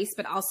just race,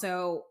 but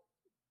also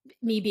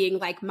me being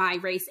like my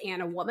race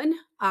and a woman.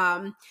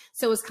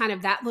 So it was kind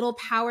of that little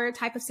power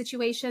type of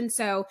situation.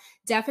 So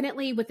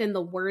definitely within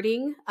the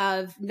wording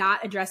of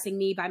not addressing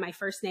me by my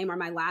first name or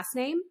my last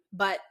name,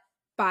 but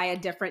by a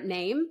different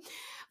name,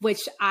 which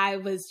I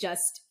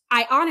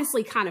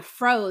honestly kind of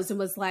froze and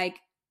was like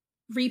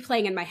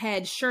replaying in my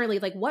head, surely,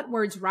 like, what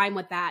words rhyme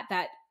with that,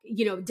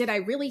 did I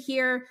really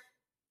hear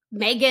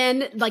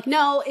Megan? Like,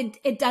 no,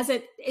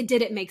 it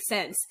didn't make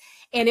sense.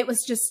 And it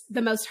was just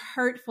the most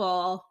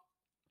hurtful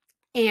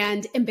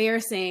and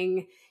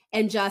embarrassing.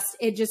 And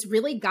it just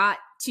really got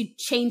to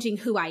changing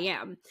who I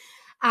am.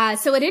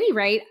 So at any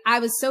rate, I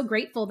was so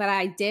grateful that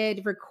I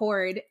did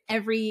record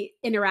every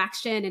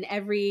interaction and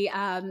every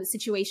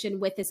situation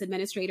with this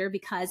administrator,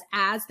 because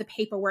as the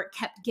paperwork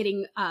kept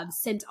getting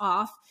sent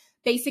off,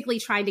 basically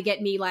trying to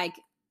get me like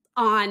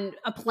on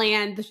a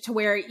plan to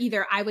where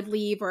either I would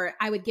leave or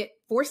I would get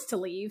forced to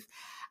leave.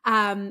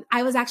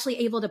 I was actually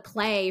able to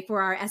play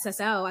for our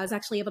SSO. I was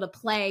actually able to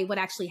play what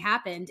actually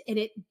happened, and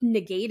it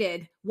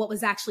negated what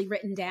was actually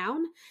written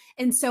down.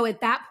 And so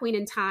at that point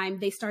in time,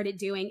 they started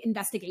doing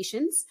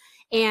investigations,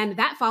 and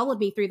that followed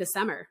me through the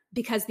summer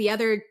because the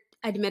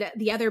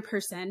other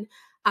person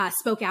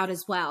spoke out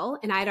as well.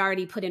 And I'd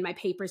already put in my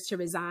papers to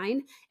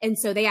resign. And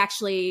so they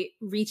actually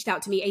reached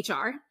out to me,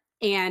 HR,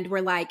 and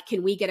were like,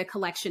 can we get a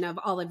collection of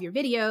all of your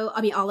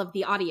all of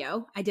the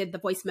audio? I did the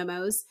voice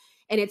memos,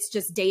 and it's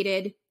just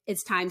dated.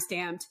 It's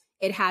timestamped.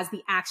 It has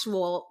the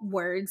actual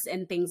words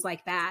and things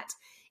like that.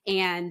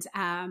 And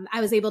I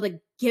was able to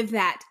give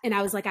that. And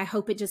I was like, I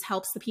hope it just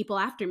helps the people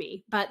after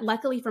me. But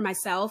luckily for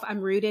myself,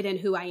 I'm rooted in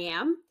who I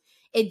am.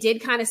 It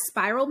did kind of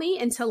spiral me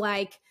into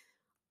like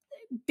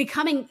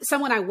becoming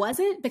someone I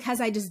wasn't,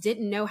 because I just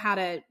didn't know how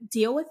to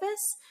deal with this.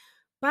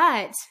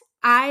 But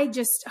I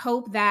just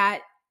hope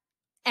that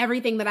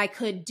everything that I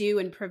could do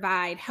and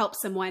provide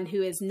helps someone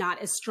who is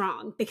not as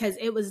strong, because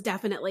it was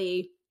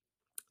definitely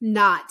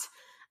not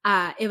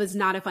it was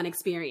not a fun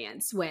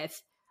experience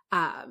with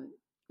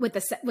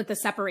the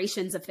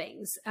separations of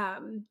things.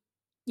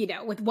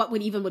 With what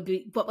would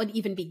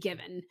even be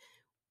given.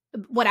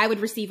 What I would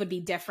receive would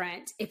be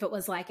different if it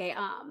was like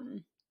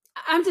I'm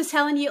just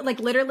telling you, like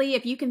literally,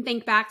 if you can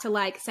think back to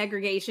like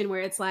segregation,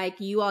 where it's like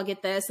you all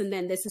get this and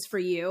then this is for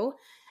you.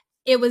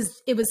 It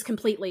was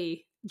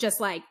completely just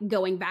like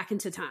going back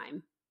into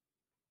time.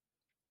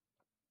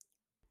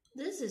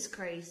 This is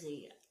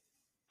crazy.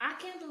 I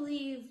can't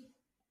believe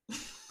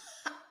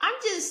I'm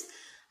just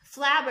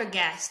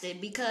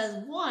flabbergasted because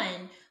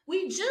one,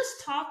 we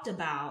just talked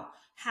about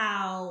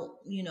how,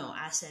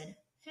 I said,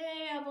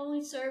 hey, I've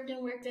only served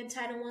and worked at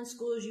Title I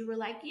schools. You were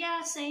like,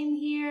 yeah, same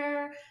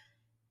here.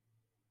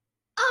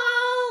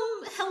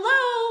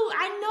 Hello.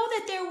 I know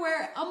that there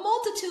were a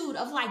multitude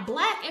of like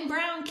Black and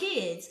brown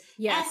kids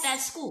at that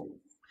school.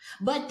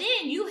 But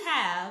then you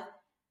have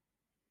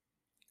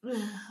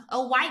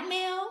a white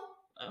male,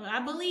 I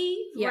believe,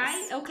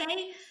 right?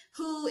 Okay.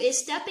 Who is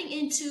stepping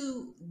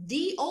into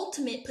the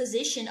ultimate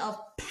position of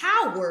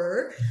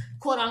power,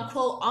 quote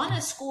unquote, on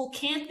a school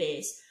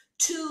campus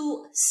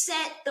to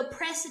set the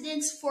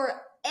precedence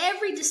for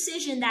every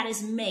decision that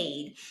is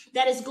made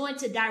that is going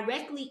to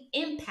directly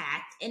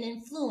impact and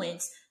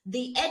influence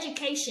the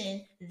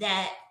education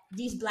that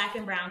these Black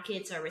and brown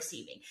kids are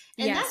receiving.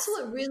 And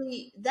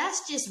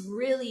that's just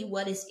really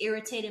what is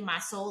irritating my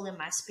soul and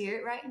my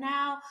spirit right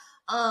now.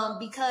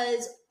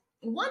 Because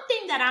one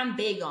thing that I'm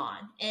big on,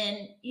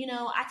 and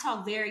I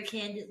talk very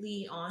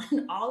candidly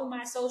on all of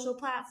my social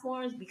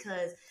platforms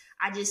because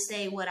I just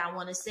say what I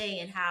want to say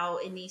and how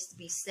it needs to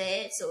be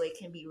said so it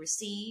can be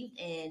received.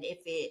 And if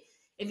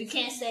you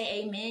can't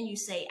say amen, you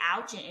say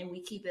ouch, and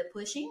we keep it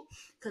pushing,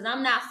 because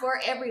I'm not for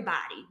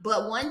everybody.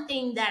 But one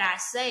thing that I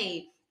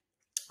say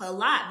a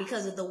lot,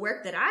 because of the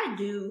work that I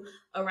do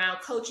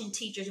around coaching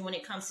teachers when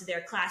it comes to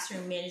their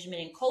classroom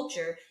management and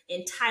culture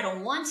in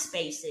Title I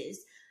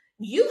spaces,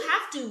 you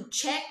have to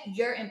check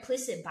your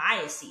implicit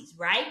biases,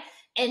 right?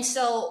 And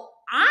so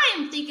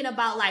I'm thinking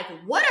about like,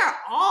 what are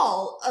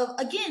all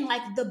of, again,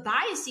 like the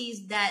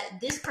biases that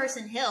this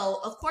person held?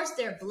 Of course,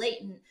 they're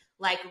blatant,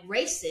 like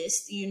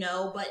racist,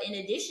 but in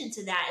addition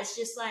to that, it's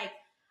just like,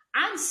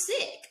 I'm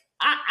sick.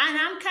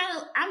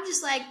 I'm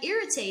just like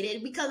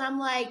irritated because I'm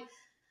like,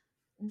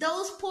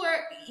 those poor,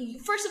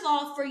 first of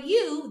all, for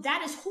you,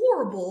 that is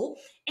horrible.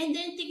 And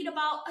then thinking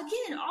about,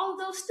 again, all of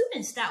those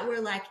students that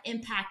were like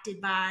impacted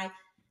by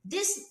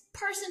this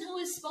person who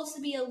is supposed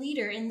to be a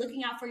leader and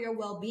looking out for your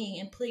well-being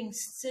and putting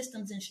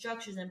systems and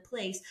structures in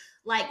place.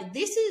 Like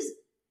this is,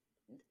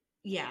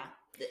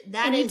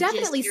 that and is. You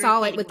definitely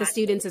saw it with the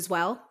students as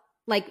well.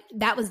 Like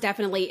that was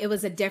definitely, it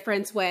was a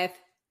difference with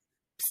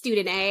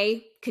student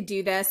A could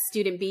do this,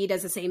 student B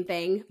does the same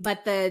thing,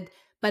 but the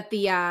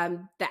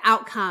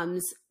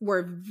outcomes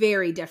were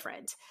very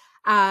different.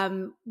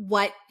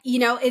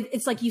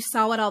 It's like you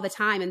saw it all the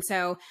time. And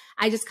so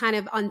I just kind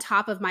of, on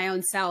top of my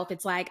own self,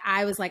 it's like,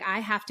 I was like, I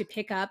have to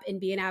pick up and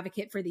be an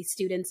advocate for these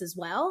students as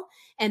well.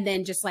 And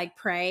then just like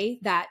pray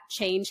that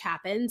change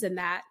happens and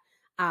that,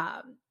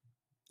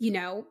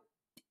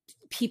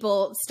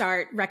 people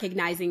start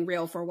recognizing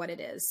real for what it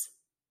is.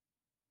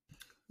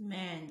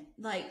 Man,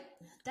 like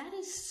that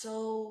is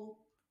so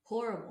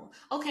horrible.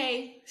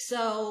 Okay.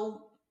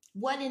 So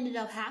what ended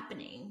up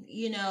happening?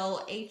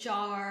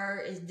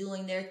 HR is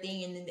doing their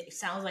thing, and it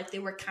sounds like they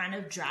were kind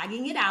of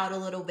dragging it out a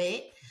little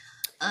bit.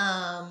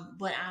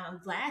 But I'm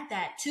glad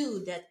that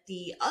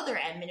the other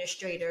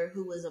administrator,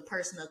 who was a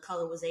person of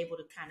color, was able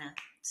to kind of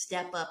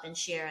step up and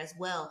share as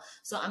well.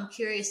 So I'm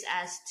curious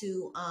as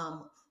to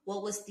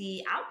what was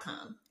the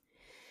outcome?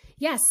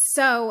 Yes.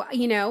 So,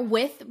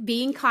 with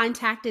being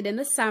contacted in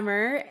the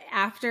summer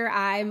after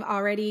I'm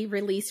already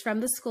released from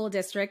the school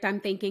district, I'm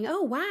thinking,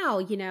 oh,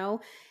 wow,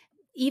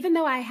 even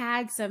though I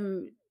had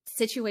some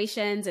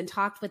situations and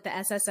talked with the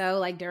SSO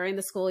like during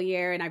the school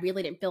year and I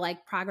really didn't feel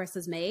like progress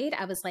was made,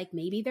 I was like,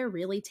 maybe they're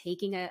really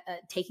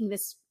taking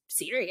this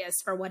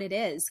serious for what it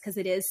is, because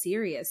it is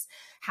serious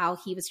how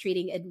he was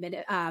treating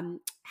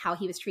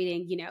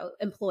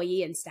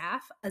employee and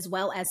staff as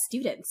well as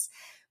students.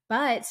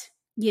 But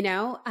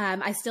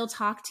I still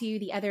talk to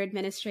the other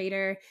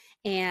administrator,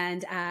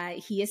 and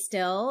he is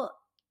still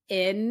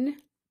in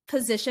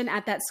position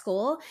at that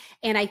school.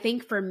 And I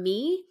think for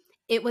me,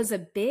 it was a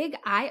big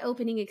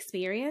eye-opening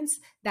experience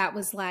that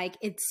was like,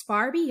 it's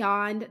far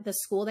beyond the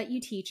school that you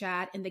teach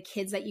at and the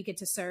kids that you get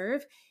to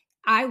serve.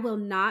 I will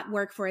not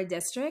work for a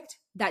district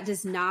that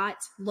does not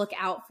look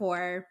out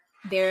for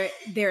their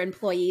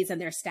employees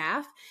and their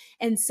staff.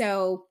 And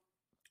so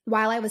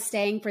while I was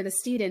staying for the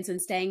students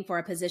and staying for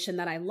a position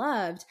that I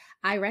loved,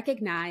 I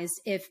recognized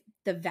if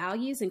the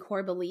values and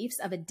core beliefs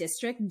of a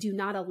district do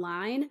not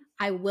align,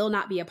 I will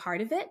not be a part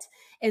of it.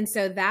 And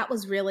so that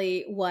was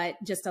really what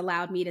just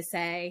allowed me to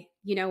say,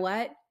 you know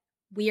what?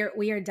 We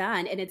are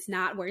done, and it's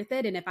not worth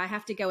it. And if I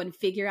have to go and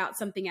figure out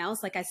something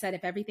else, like I said,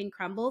 if everything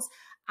crumbles,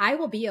 I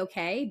will be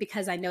okay,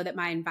 because I know that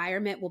my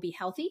environment will be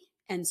healthy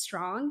and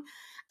strong.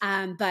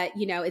 But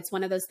it's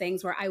one of those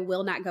things where I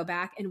will not go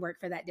back and work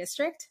for that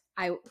district.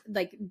 I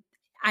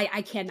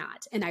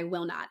cannot, and I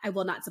will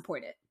not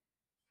support it.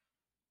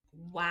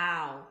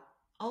 Wow.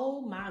 Oh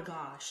my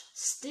gosh.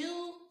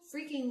 Still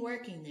freaking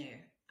working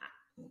there.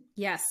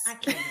 Yes. I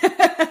can't.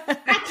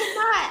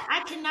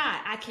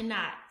 I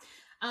cannot.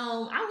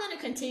 I'm going to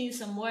continue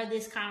some more of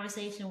this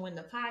conversation when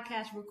the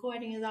podcast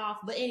recording is off.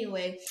 But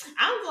anyway,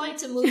 I'm going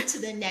to move to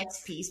the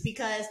next piece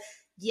because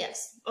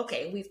yes,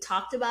 okay, we've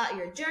talked about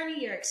your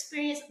journey, your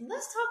experience.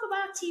 Let's talk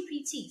about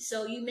TPT.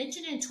 So you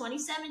mentioned in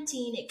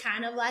 2017, it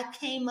kind of like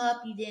came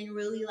up. You didn't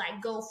really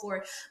like go for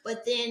it.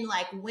 But then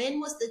like, when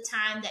was the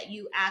time that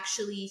you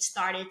actually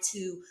started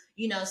to,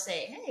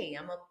 say, hey,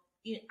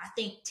 I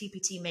think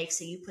TPT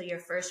makes it you put your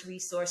first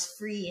resource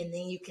free and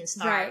then you can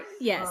start right.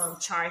 Yes.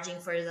 Charging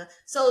for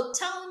so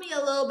tell me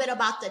a little bit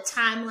about the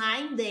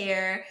timeline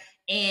there,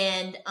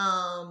 and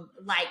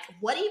like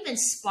what even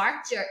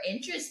sparked your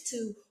interest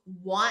to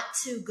want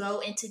to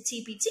go into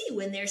TPT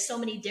when there's so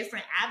many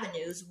different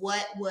avenues.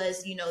 What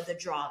was, the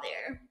draw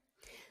there?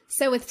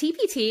 So with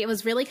TPT, it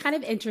was really kind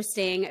of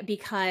interesting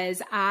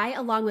because I,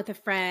 along with a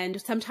friend,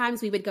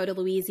 sometimes we would go to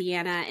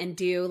Louisiana and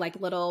do like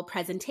little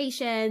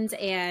presentations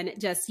and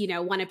just,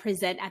 want to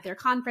present at their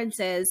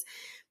conferences.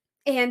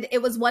 And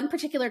it was one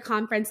particular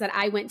conference that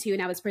I went to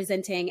and I was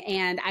presenting,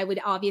 and I would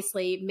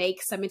obviously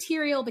make some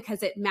material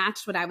because it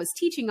matched what I was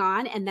teaching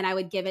on, and then I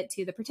would give it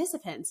to the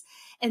participants.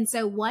 And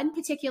so one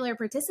particular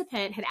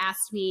participant had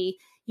asked me,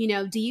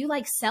 do you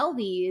like sell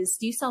these?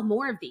 Do you sell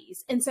more of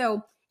these? And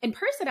so in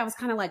person, I was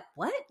kind of like,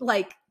 what?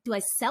 Like, do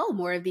I sell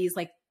more of these?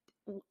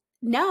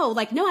 No,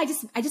 I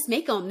just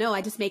make them. No,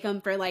 I just make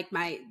them for like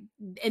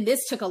and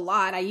this took a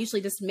lot. I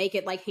usually just make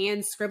it like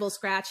hand scribble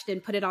scratched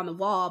and put it on the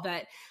wall,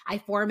 but I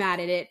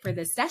formatted it for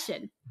this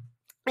session.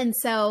 And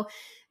so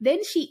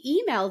then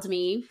she emailed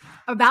me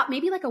about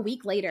maybe like a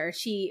week later.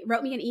 She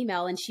wrote me an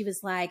email and she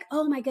was like,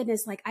 oh my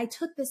goodness, like I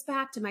took this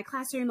back to my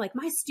classroom. Like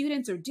my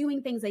students are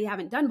doing things they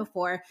haven't done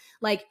before.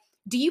 Like,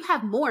 do you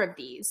have more of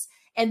these?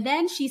 And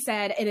then she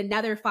said in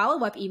another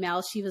follow-up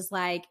email, she was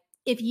like,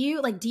 if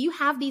you like, do you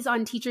have these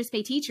on Teachers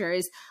Pay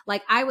Teachers?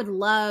 Like, I would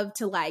love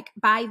to like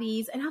buy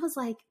these. And I was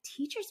like,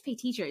 Teachers Pay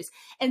Teachers.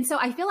 And so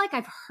I feel like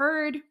I've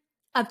heard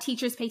of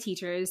Teachers Pay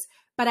Teachers,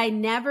 but I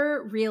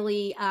never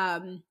really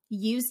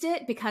used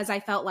it because I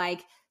felt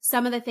like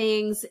some of the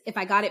things, if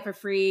I got it for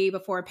free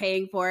before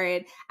paying for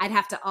it, I'd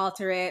have to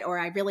alter it, or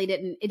it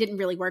didn't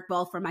really work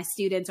well for my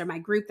students or my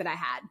group that I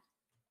had.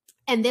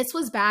 And this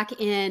was back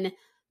in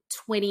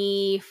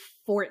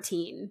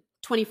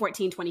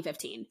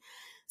 2015.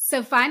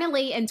 So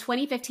finally in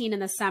 2015 in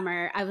the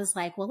summer, I was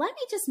like, well, let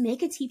me just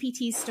make a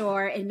TPT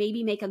store and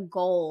maybe make a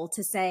goal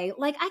to say,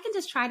 like, I can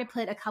just try to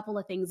put a couple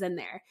of things in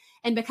there.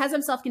 And because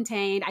I'm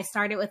self-contained, I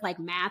started with like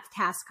math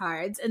task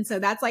cards. And so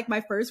that's like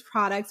my first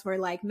products were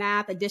like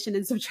math, addition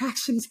and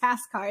subtraction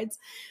task cards.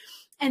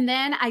 And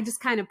then I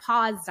just kind of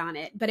paused on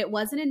it. But it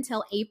wasn't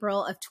until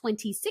April of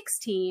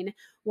 2016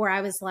 where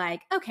I was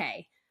like,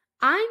 okay,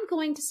 I'm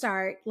going to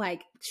start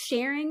like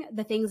sharing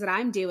the things that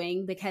I'm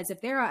doing, because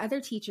if there are other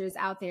teachers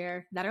out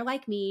there that are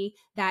like me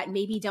that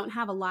maybe don't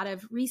have a lot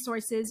of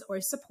resources or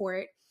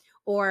support,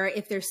 or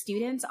if their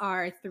students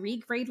are 3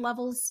 grade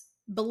levels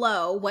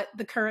below what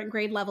the current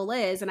grade level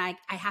is, and I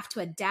have to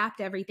adapt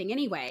everything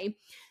anyway,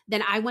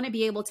 then I want to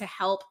be able to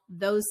help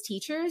those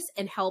teachers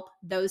and help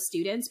those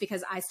students,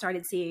 because I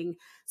started seeing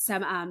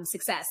some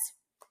success.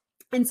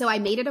 And so I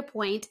made it a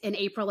point in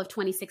April of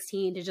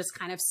 2016 to just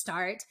kind of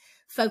start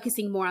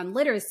focusing more on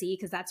literacy,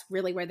 because that's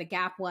really where the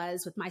gap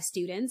was with my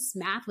students.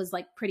 Math was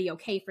like pretty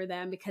okay for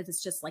them because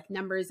it's just like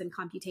numbers and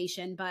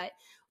computation, but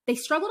they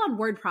struggled on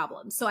word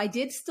problems. So I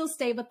did still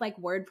stay with like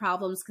word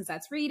problems because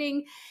that's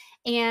reading.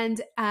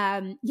 And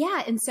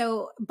yeah, and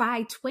so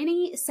by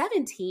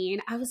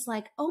 2017, I was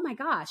like, oh my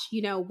gosh,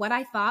 you know, what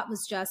I thought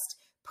was just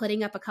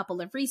putting up a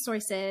couple of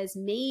resources,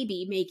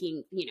 maybe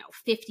making, you know,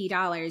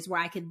 $50 where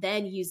I could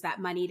then use that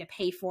money to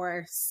pay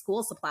for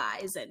school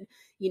supplies and,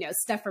 you know,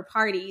 stuff for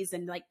parties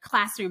and like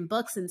classroom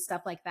books and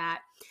stuff like that.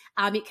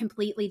 It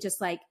completely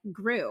just like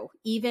grew,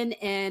 even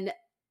in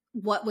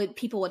what would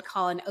people would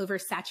call an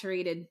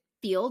oversaturated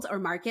field or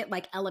market,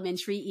 like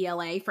elementary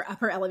ELA for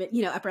upper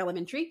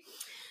elementary.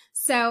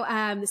 So,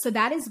 so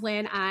that is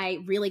when I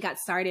really got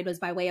started, was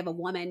by way of a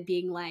woman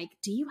being like,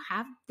 do you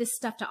have this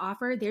stuff to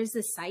offer? There's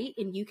this site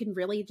and you can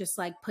really just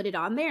like put it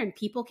on there and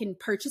people can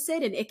purchase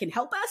it and it can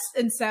help us.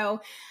 And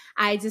so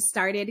I just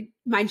started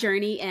my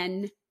journey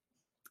in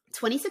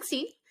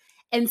 2016.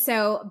 And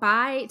so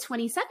by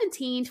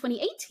 2017,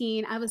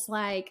 2018, I was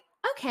like,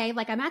 okay,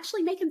 like I'm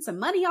actually making some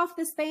money off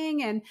this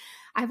thing. And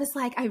I was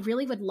like, I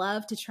really would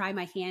love to try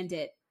my hand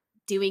at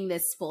doing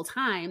this full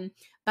time.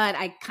 But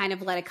I kind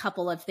of let a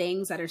couple of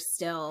things that are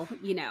still,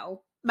 you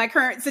know, my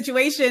current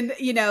situation,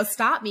 you know,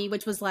 stop me,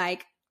 which was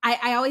like,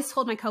 I always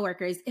told my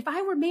coworkers, if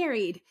I were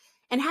married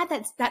and had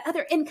that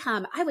other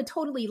income, I would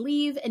totally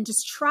leave and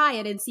just try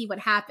it and see what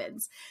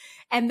happens.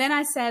 And then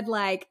I said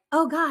like,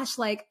 oh gosh,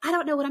 like, I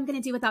don't know what I'm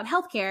going to do without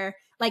healthcare.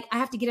 Like I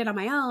have to get it on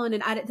my own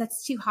and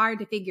that's too hard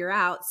to figure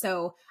out.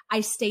 So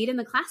I stayed in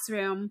the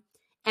classroom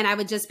and I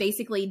would just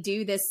basically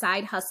do this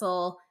side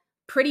hustle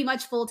pretty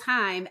much full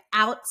time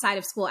outside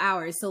of school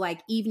hours. So like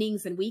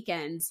evenings and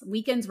weekends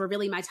were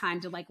really my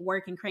time to like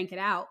work and crank it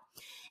out.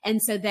 And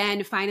so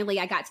then finally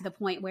I got to the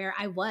point where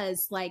I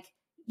was like,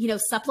 you know,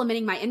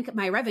 supplementing my income,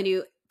 my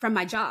revenue from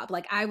my job.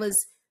 Like I was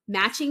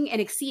matching and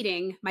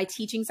exceeding my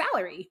teaching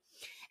salary.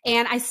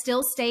 And I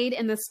still stayed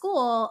in the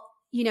school,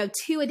 you know,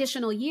 2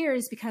 additional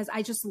years because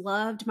I just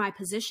loved my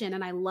position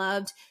and I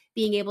loved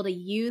being able to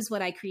use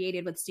what I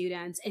created with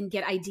students and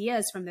get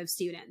ideas from those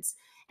students.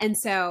 And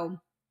so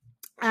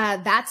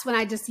that's when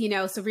I just, you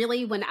know, so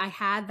really when I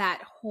had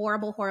that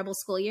horrible, horrible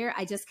school year,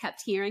 I just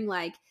kept hearing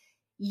like,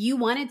 you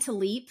wanted to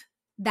leap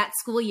that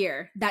school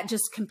year that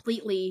just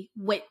completely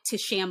went to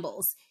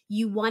shambles.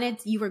 You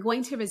were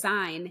going to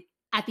resign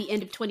at the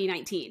end of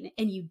 2019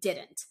 and you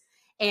didn't.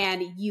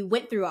 And you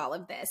went through all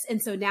of this. And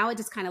so now it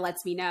just kind of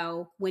lets me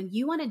know when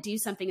you want to do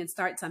something and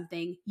start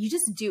something, you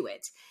just do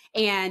it.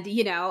 And,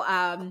 you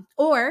know,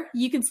 or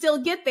you can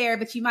still get there,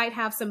 but you might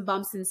have some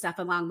bumps and stuff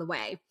along the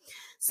way.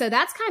 So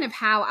that's kind of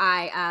how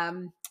I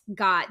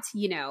got,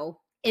 you know,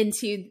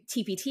 into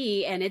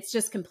TPT. And it's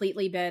just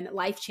completely been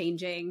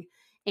life-changing.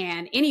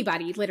 And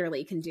anybody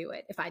literally can do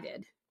it if I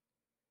did.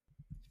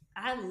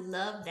 I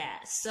love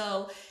that.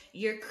 So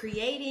you're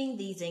creating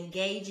these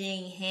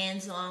engaging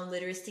hands-on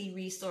literacy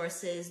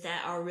resources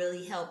that are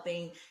really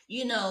helping,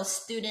 you know,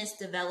 students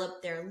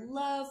develop their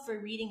love for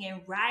reading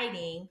and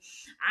writing.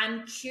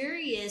 I'm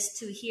curious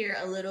to hear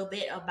a little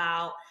bit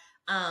about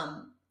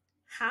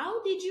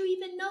how did you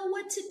even know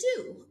what to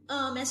do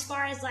as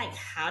far as like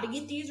how to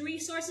get these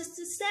resources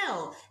to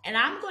sell? And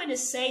I'm going to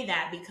say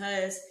that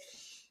because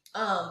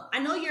I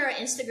know you're an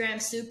Instagram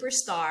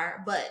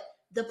superstar, but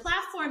the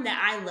platform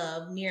that I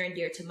love near and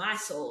dear to my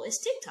soul is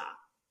TikTok.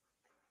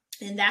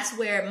 And that's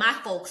where my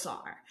folks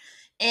are.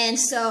 And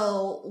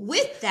so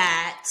with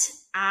that,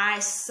 I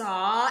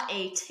saw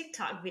a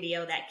TikTok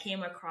video that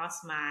came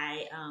across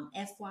my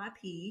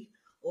FYP,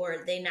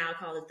 or they now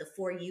call it the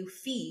For You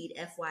feed,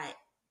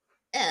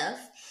 FYF.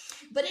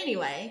 But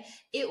anyway,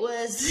 it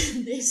was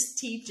this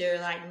teacher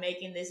like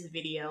making this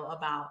video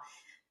about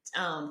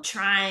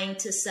trying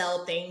to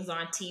sell things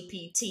on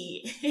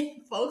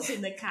TPT. Folks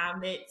in the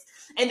comments,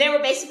 and they were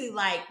basically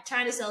like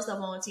trying to sell stuff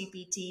on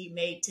TPT,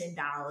 made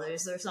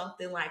 $10 or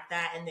something like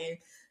that. And then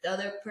the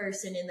other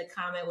person in the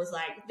comment was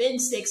like, been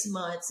 6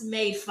 months,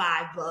 made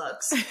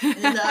 $5.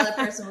 And then the other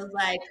person was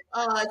like,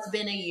 oh, it's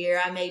been a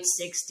year, I made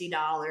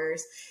 $60.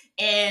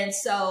 And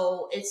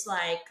so it's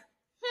like,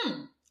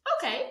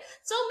 okay,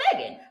 so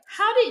Megan,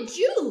 how did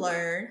you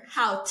learn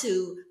how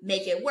to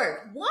make it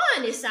work?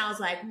 One, it sounds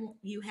like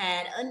you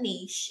had a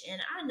niche, and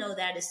I know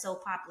that is so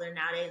popular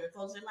nowadays. The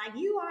folks are like,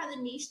 you are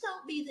the niche,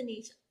 don't be the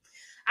niche.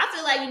 I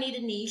feel like you need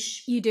a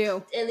niche. You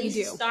do. At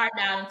least start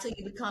out until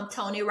you become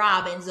Tony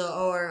Robbins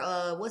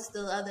or what's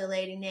the other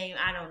lady name?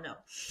 I don't know.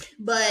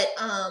 But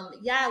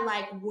yeah,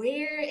 like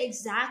where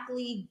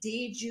exactly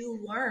did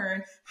you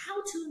learn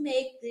how to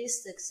make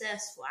this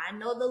successful? I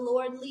know the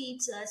Lord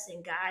leads us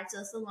and guides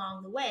us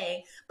along the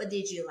way, but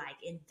did you like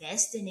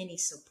invest in any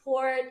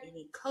support,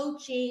 any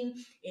coaching,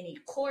 any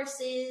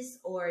courses,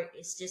 or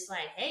it's just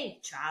like, hey,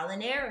 trial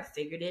and error,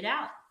 figured it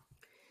out?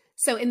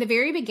 So in the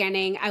very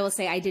beginning, I will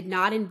say I did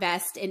not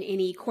invest in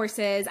any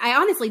courses. I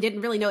honestly didn't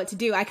really know what to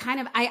do.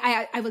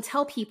 I will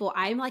tell people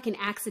I'm like an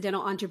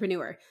accidental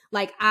entrepreneur.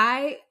 Like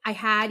I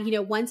had,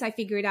 once I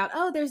figured out,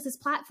 oh, there's this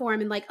platform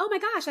and like, oh my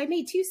gosh, I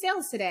made 2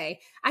 sales today.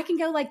 I can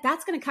go like,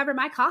 that's going to cover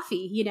my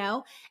coffee,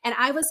 and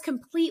I was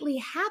completely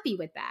happy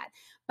with that.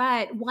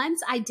 But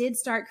once I did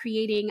start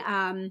creating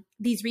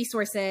these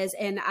resources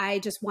and I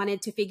just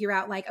wanted to figure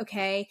out like,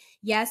 okay,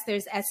 yes,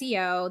 there's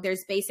SEO,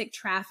 there's basic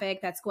traffic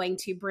that's going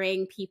to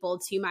bring people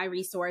to my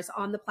resource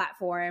on the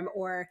platform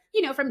or,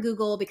 from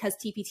Google because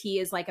TPT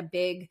is like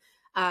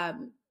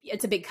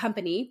it's a big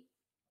company.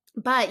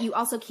 But you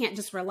also can't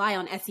just rely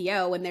on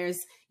SEO when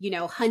there's,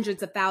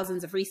 hundreds of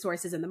thousands of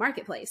resources in the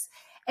marketplace.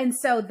 And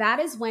so that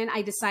is when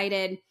I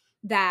decided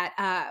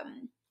that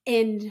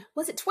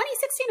was it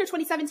 2016 or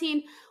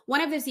 2017?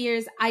 One of those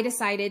years, I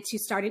decided to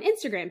start an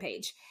Instagram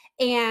page.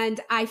 And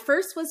I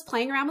first was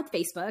playing around with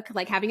Facebook,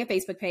 like having a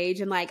Facebook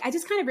page. And like, I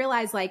just kind of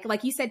realized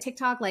like you said,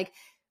 TikTok, like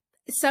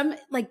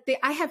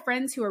I have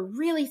friends who are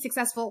really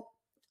successful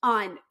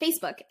on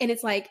Facebook. And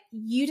it's like,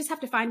 you just have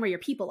to find where your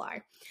people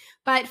are.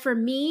 But for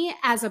me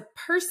as a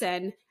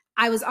person,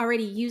 I was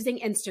already using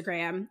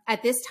Instagram.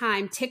 At this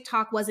time,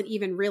 TikTok wasn't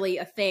even really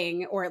a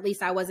thing, or at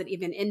least I wasn't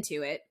even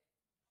into it.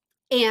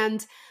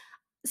 And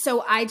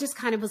so I just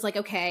kind of was like,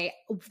 okay,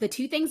 the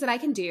 2 things that I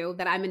can do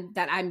that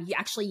I'm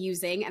actually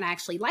using and I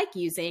actually like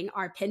using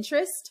are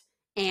Pinterest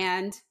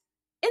and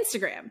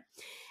Instagram.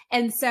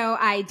 And so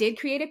I did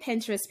create a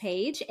Pinterest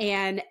page.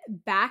 And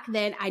back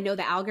then, I know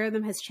the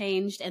algorithm has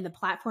changed and the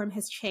platform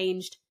has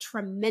changed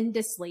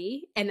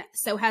tremendously. And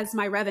so has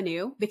my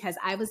revenue, because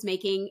I was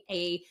making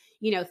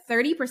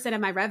 30%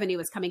 of my revenue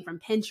was coming from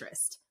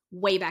Pinterest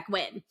way back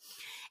when.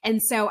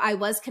 And so I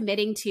was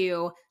committing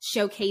to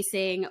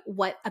showcasing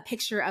what a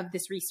picture of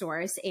this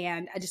resource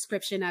and a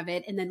description of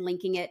it, and then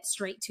linking it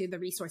straight to the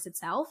resource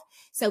itself.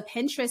 So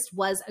Pinterest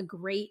was a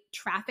great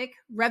traffic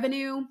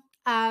revenue,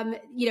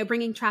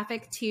 bringing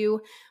traffic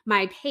to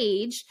my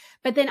page.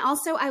 But then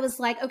also I was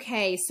like,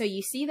 okay, so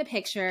you see the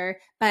picture,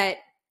 but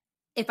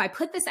if I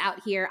put this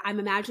out here, I'm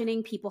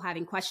imagining people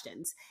having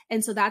questions.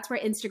 And so that's where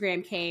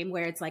Instagram came,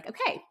 where it's like,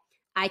 okay,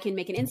 I can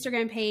make an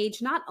Instagram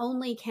page. Not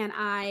only can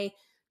I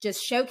just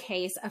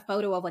showcase a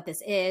photo of what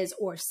this is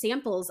or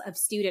samples of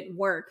student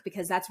work,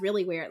 because that's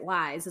really where it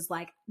lies, is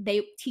like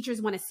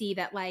teachers want to see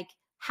that, like,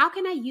 how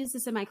can I use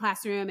this in my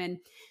classroom? And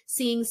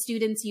seeing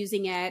students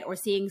using it or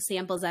seeing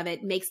samples of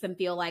it makes them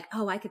feel like,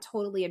 oh, I could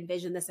totally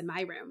envision this in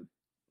my room.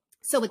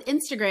 So with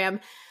Instagram,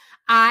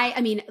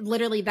 I mean,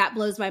 literally that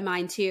blows my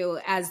mind too,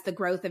 as the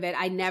growth of it.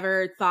 I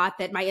never thought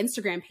that my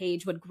Instagram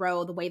page would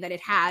grow the way that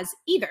it has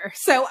either.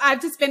 So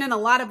I've just been in a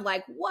lot of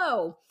like,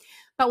 whoa.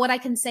 But what I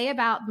can say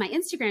about my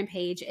Instagram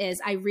page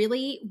is I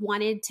really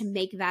wanted to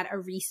make that a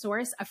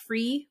resource, a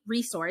free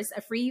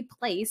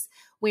place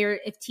where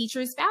if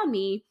teachers found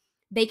me,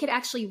 they could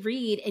actually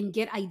read and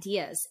get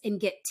ideas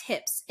and get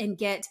tips and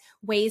get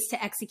ways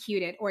to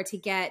execute it, or to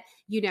get,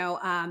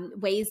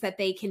 ways that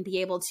they can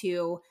be able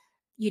to,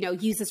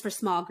 use this for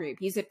small group,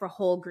 use it for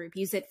whole group,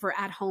 use it for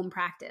at home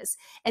practice.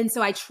 And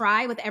so I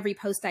try with every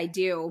post I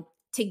do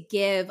to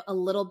give a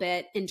little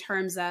bit in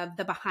terms of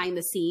the behind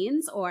the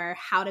scenes or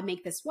how to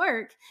make this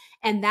work.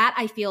 And that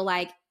I feel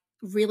like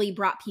really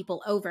brought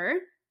people over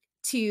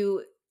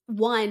to,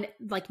 one,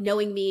 like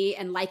knowing me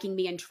and liking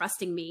me and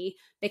trusting me,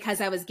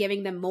 because I was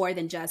giving them more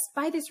than just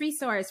buy this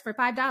resource for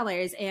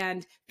 $5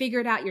 and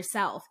figure it out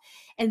yourself.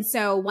 And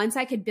so once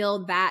I could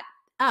build that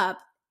up,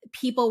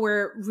 people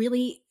were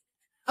really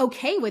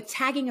okay with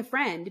tagging a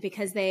friend,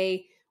 because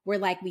they were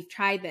like, we've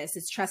tried this,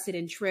 it's trusted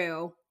and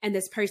true, and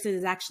this person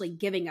is actually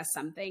giving us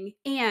something.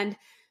 And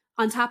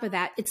on top of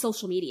that, it's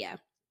social media.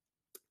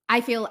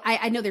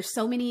 I know there's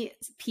so many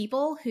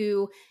people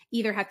who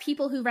either have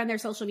people who run their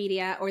social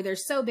media, or they're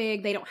so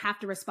big they don't have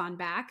to respond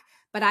back.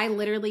 But I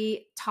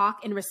literally talk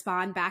and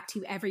respond back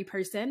to every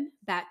person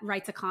that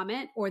writes a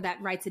comment or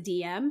that writes a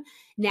DM.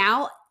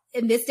 Now,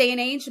 in this day and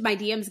age, my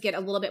DMs get a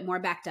little bit more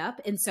backed up.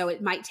 And so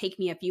it might take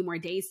me a few more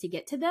days to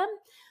get to them.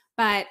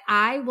 But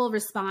I will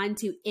respond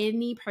to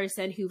any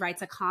person who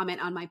writes a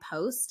comment on my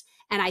post.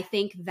 And I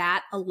think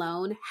that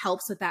alone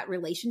helps with that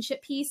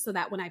relationship piece, so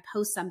that when I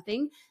post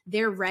something,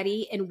 they're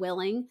ready and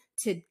willing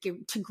to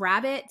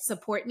grab it,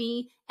 support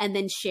me, and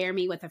then share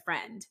me with a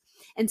friend.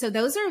 And so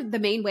those are the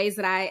main ways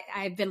that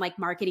I've been like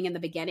marketing in the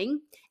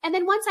beginning. And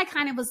then once I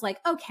kind of was like,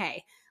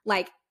 okay,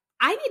 like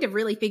I need to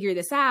really figure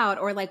this out,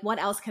 or like, what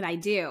else can I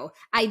do?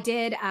 I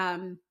did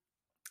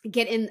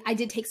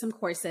take some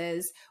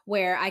courses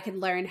where I could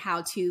learn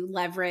how to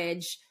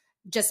leverage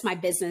just my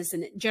business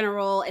in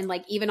general. And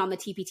like, even on the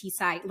TPT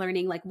site,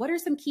 learning like, what are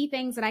some key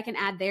things that I can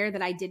add there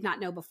that I did not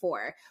know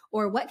before?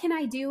 Or what can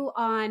I do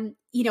on,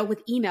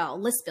 with email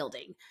list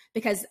building?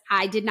 Because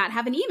I did not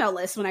have an email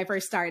list when I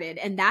first started.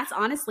 And that's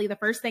honestly the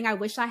first thing I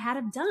wish I had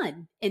have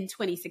done in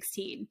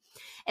 2016.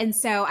 And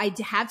so I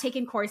have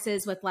taken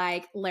courses with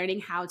like learning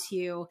how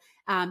to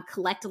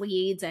collect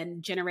leads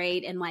and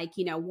generate and like,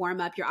 warm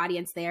up your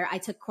audience there. I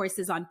took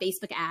courses on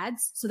Facebook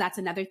ads. So that's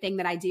another thing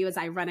that I do, is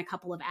I run a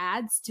couple of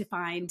ads to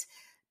find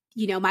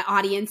my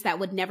audience that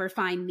would never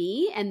find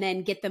me, and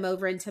then get them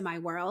over into my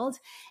world.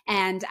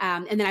 And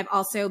then I've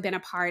also been a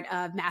part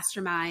of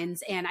masterminds,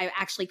 and I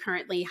actually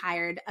currently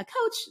hired a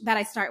coach that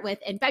I start with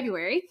in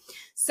February.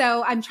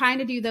 So I'm trying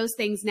to do those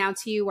things now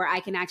too, where I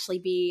can actually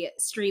be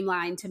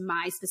streamlined to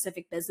my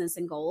specific business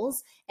and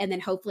goals. And then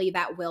hopefully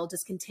that will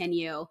just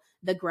continue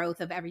the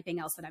growth of everything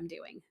else that I'm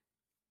doing.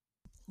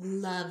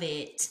 Love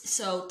it.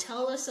 So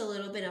tell us a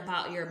little bit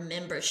about your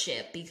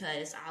membership,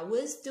 because I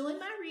was doing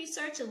my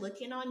research and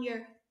looking on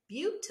your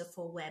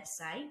beautiful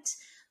website,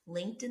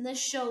 linked in the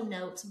show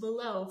notes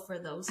below for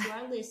those who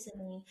are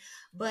listening.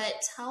 But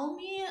tell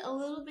me a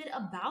little bit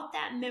about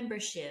that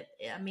membership.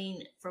 I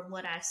mean, from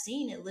what I've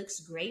seen, it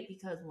looks great,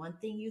 because one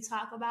thing you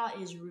talk about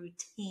is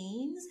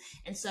routines.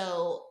 And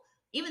so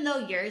even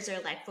though yours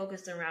are like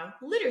focused around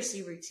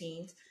literacy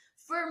routines,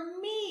 for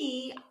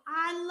me,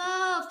 I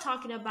love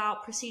talking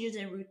about procedures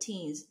and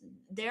routines.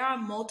 There are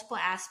multiple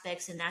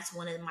aspects, and that's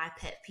one of my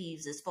pet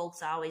peeves is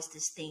folks always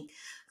just think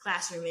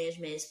classroom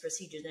management is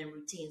procedures and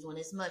routines when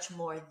it's much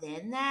more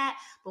than that.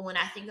 But when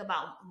I think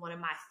about one of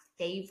my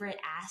favorite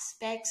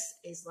aspects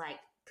is like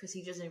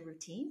procedures and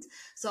routines.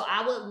 So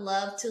I would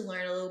love to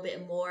learn a little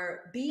bit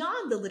more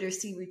beyond the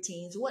literacy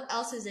routines. What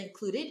else is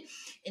included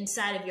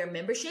inside of your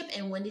membership,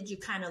 and when did you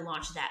kind of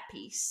launch that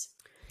piece?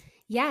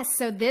 Yes,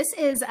 so this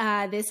is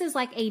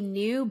like a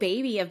new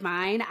baby of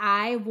mine.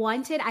 I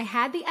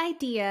had the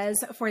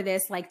ideas for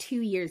this like 2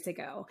 years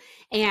ago,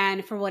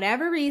 and for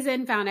whatever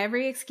reason found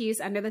every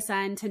excuse under the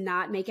sun to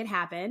not make it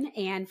happen.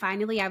 And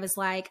finally I was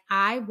like,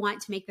 I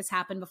want to make this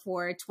happen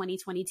before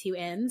 2022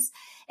 ends.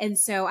 And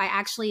so I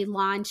actually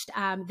launched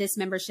this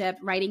membership,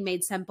 Writing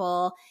Made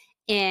Simple,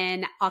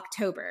 in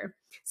October.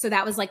 So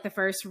that was like the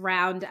first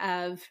round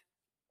of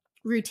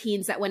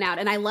routines that went out.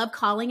 And I love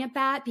calling it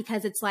that,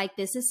 because it's like,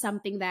 this is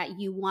something that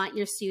you want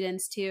your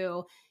students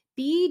to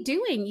be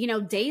doing,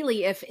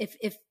 daily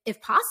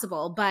if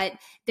possible, but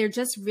they're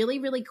just really,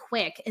 really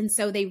quick. And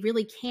so they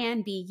really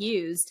can be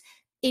used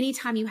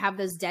anytime you have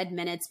those dead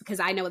minutes,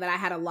 because I know that I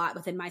had a lot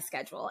within my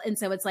schedule. And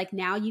so it's like,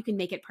 now you can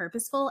make it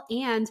purposeful.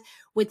 And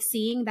with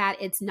seeing that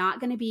it's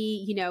not going to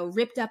be,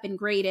 ripped up and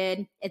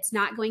graded, it's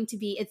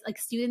like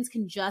students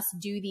can just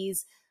do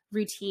these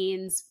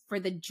routines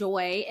for the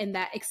joy and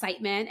that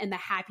excitement and the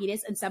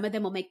happiness. And some of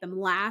them will make them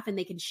laugh and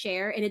they can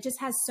share. And it just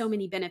has so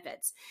many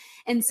benefits.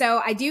 And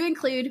so I do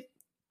include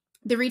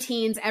the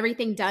routines,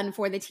 everything done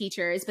for the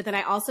teachers, but then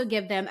I also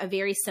give them a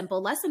very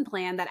simple lesson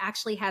plan that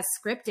actually has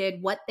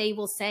scripted what they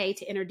will say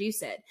to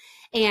introduce it.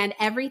 And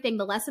everything,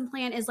 the lesson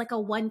plan is like a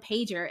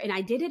 1-pager. And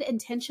I did it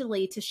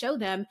intentionally to show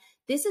them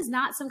this is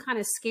not some kind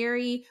of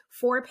scary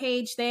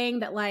 4-page thing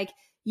that like,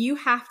 you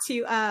have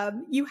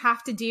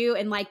to do.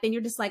 And like, then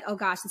you're just like, oh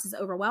gosh, this is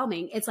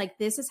overwhelming. It's like,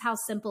 this is how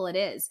simple it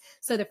is.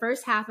 So the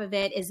first half of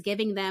it is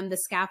giving them the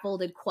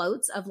scaffolded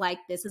quotes of like,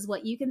 this is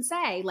what you can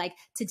say. Like,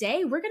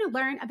 today we're going to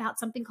learn about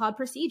something called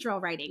procedural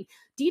writing.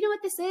 Do you know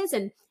what this is?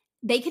 And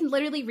they can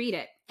literally read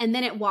it. And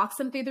then it walks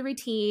them through the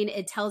routine.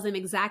 It tells them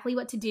exactly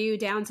what to do,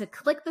 down to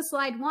click the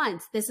slide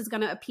once, this is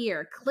going to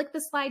appear. Click the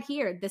slide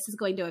here, this is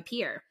going to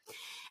appear.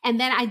 And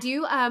then I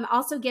do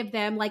also give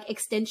them like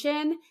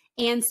extension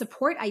and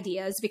support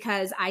ideas,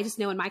 because I just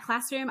know in my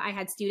classroom, I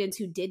had students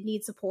who did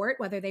need support,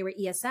 whether they were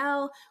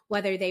ESL,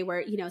 whether they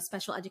were,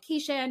 special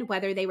education,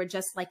 whether they were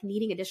just like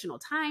needing additional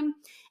time.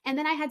 And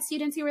then I had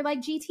students who were like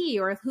GT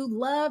or who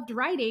loved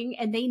writing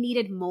and they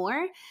needed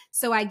more.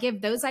 So I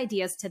give those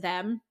ideas to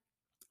them,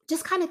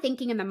 just kind of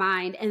thinking in the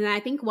mind. And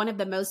I think one of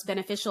the most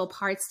beneficial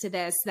parts to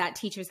this that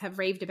teachers have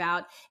raved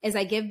about is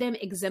I give them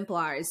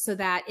exemplars, so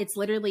that it's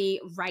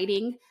literally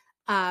writing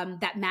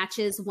that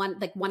matches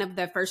one of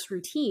the first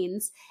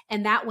routines.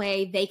 And that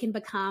way they can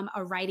become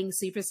a writing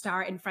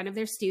superstar in front of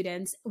their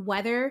students.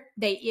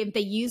 If they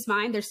use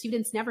mine, their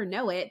students never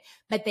know it,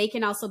 but they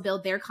can also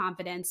build their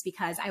confidence,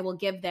 because I will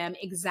give them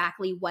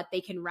exactly what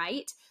they can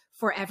write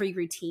for every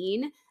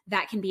routine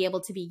that can be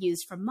able to be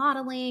used for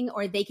modeling,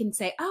 or they can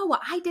say, oh,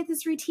 well, I did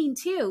this routine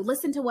too.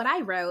 Listen to what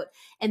I wrote,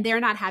 and they're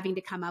not having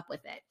to come up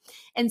with it.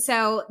 And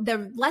so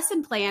the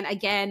lesson plan,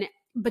 again,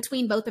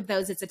 between both of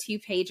those, it's a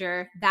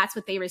 2-pager. That's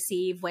what they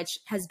receive, which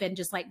has been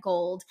just like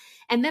gold.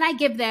 And then I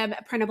give them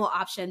printable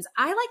options.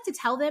 I like to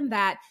tell them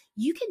that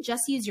you can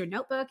just use your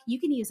notebook.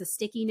 You can use a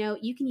sticky note.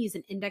 You can use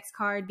an index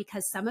card,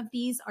 because some of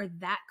these are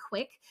that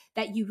quick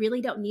that you really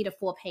don't need a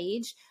full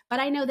page. But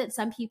I know that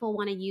some people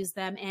want to use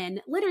them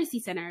in literacy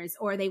centers,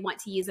 or they want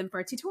to use them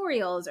for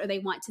tutorials, or they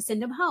want to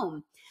send them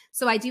home.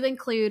 So I do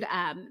include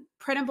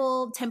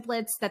printable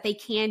templates that they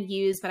can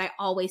use, but I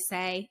always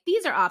say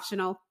these are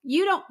optional.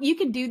 You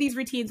can do these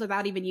routines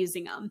without even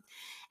using them.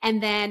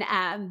 And then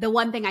the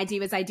one thing I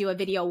do is I do a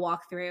video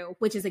walkthrough,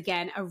 which is,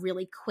 again, a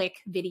really quick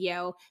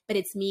video, but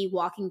it's me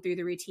walking through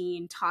the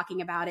routine,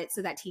 talking about it,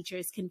 so that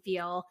teachers can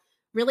feel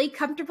really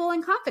comfortable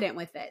and confident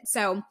with it.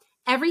 So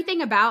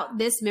everything about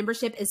this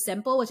membership is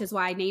simple, which is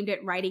why I named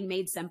it Writing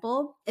Made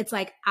Simple. It's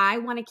like, I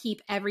want to keep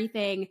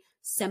everything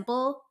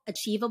simple,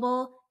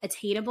 achievable,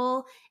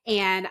 attainable,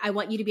 and I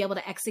want you to be able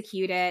to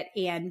execute it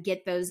and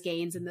get those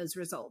gains and those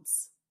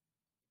results.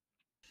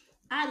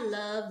 I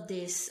love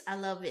this. I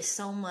love it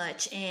so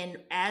much. And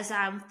as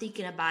I'm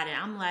thinking about it,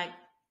 I'm like,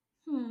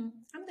 I'm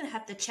going to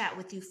have to chat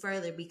with you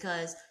further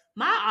because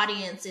my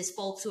audience is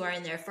folks who are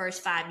in their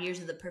first 5 years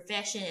of the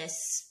profession,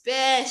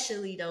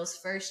 especially those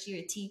first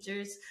year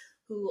teachers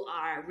who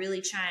are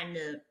really trying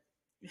to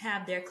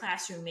have their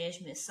classroom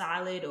management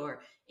solid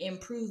or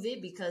improve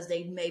it because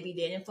they maybe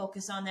didn't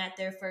focus on that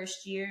their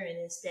first year and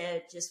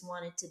instead just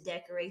wanted to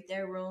decorate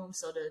their room,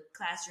 so the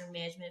classroom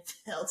management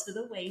fell to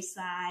the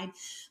wayside.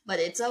 But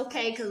it's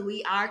okay because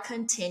we are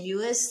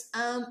continuous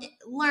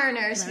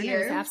learners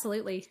here.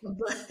 Absolutely.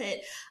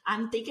 But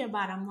I'm thinking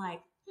about it, I'm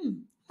like,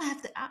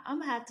 I'm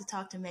gonna have to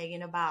talk to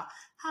Megan about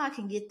how I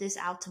can get this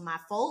out to my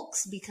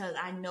folks, because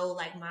I know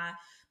like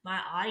my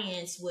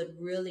audience would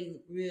really,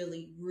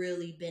 really,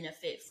 really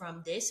benefit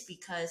from this,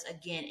 because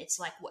again, it's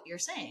like what you're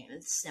saying.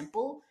 It's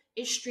simple,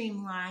 it's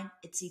streamlined,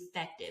 it's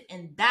effective.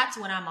 And that's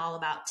what I'm all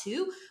about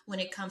too when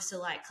it comes to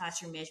like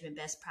classroom management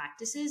best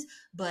practices.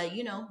 But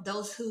you know,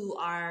 those who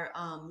are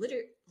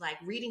like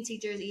reading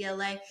teachers,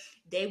 ELA,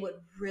 they would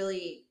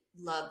really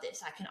love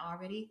this. I can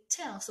already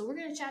tell. So we're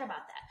going to chat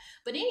about that.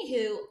 But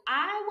anywho,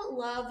 I would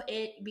love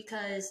it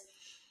because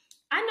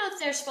I know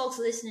if there's folks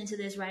listening to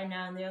this right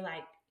now and they're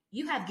like,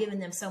 you have given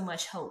them so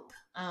much hope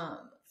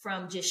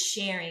from just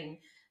sharing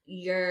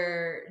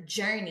your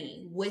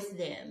journey with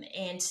them.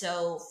 And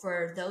so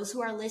for those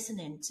who are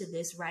listening to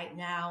this right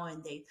now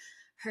and they've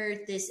heard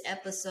this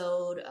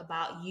episode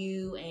about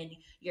you and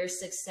your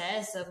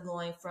success of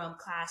going from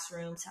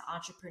classroom to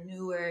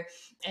entrepreneur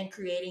and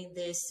creating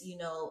this, you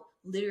know,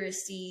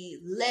 literacy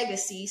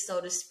legacy,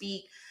 so to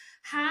speak,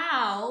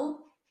 how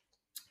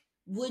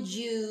would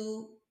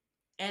you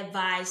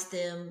advise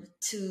them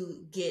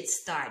to get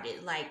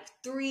started? Like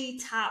 3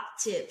 top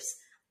tips.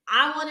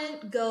 I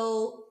want to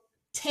go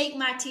take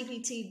my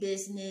TPT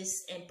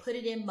business and put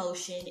it in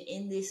motion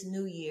in this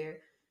new year.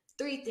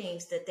 3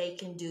 things that they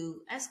can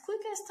do as quick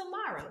as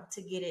tomorrow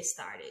to get it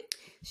started.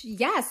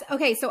 Yes.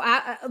 Okay. So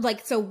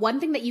so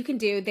one thing that you can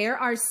do, there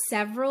are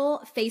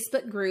several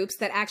Facebook groups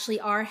that actually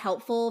are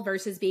helpful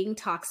versus being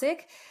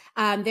toxic.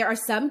 There are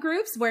some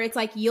groups where it's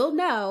like, you'll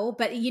know,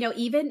 but you know,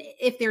 even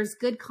if there's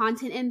good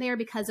content in there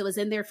because it was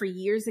in there for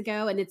years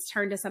ago and it's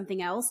turned to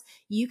something else,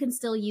 you can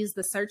still use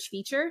the search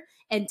feature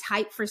and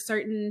type for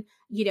certain,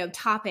 you know,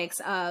 topics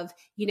of,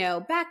 you know,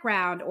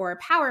 background or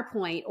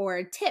PowerPoint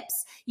or tips.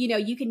 You know,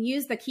 you can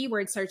use the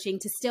keyword searching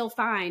to still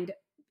find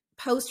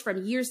posts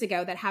from years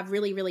ago that have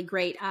really, really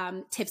great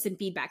tips and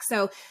feedback.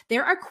 So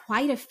there are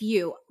quite a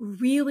few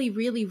really,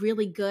 really,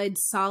 really good,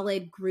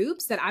 solid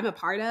groups that I'm a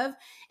part of.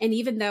 And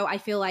even though I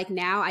feel like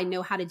now I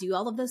know how to do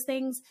all of those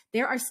things,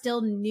 there are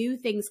still new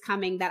things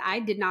coming that I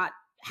did not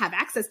have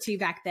access to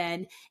back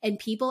then. And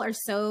people are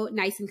so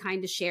nice and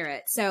kind to share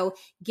it. So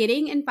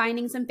getting and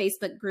finding some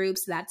Facebook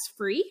groups that's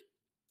free.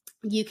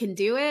 You can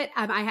do it.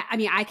 I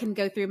mean, I can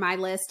go through my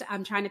list.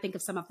 I'm trying to think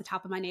of some off the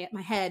top of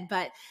my head,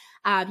 but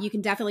you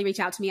can definitely reach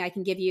out to me. I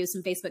can give you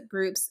some Facebook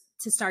groups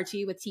to start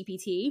you with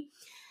TPT.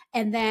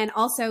 And then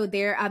also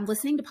I'm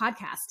listening to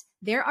podcasts.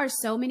 There are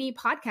so many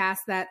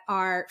podcasts that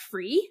are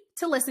free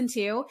to listen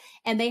to,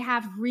 and they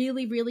have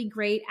really, really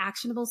great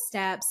actionable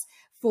steps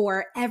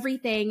for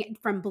everything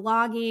from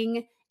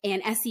blogging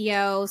and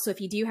SEO. So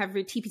if you do have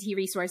TPT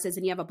resources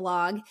and you have a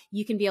blog,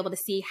 you can be able to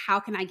see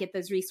how can I get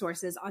those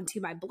resources onto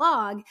my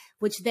blog,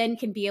 which then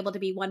can be able to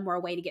be one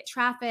more way to get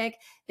traffic.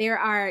 There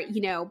are,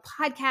 you know,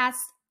 podcasts.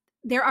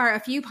 There are a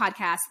few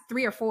podcasts,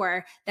 3 or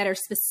 4, that are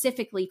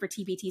specifically for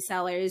TPT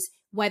sellers,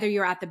 whether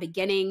you're at the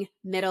beginning,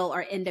 middle,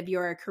 or end of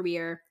your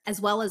career, as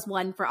well as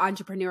one for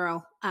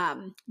entrepreneurial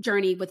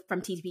journey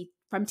from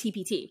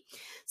TPT.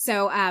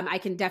 So I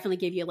can definitely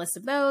give you a list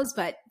of those,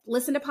 but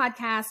listen to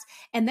podcasts.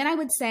 And then I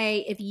would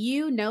say, if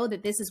you know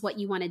that this is what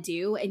you want to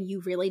do and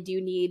you really do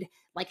need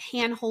like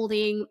hand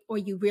holding, or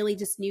you really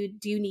just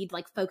do need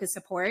like focused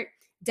support,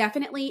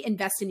 definitely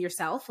invest in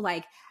yourself.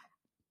 Like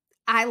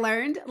I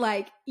learned,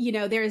 like, you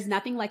know, there is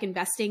nothing like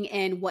investing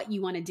in what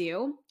you want to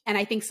do. And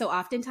I think so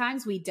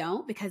oftentimes we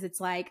don't, because it's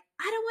like,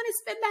 I don't want to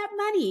spend that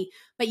money,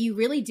 but you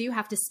really do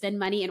have to spend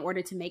money in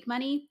order to make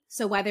money.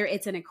 So whether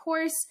it's in a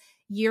course,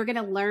 you're going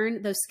to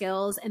learn those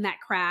skills and that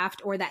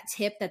craft or that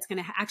tip that's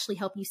going to actually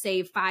help you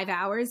save 5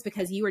 hours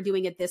because you are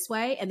doing it this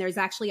way. And there's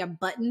actually a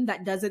button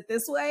that does it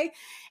this way.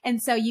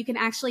 And so you can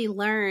actually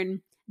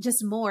learn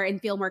just more and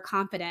feel more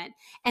confident.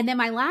 And then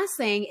my last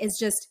thing is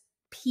just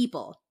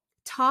people.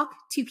 Talk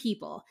to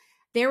people.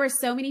 There were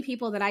so many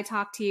people that I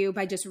talked to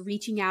by just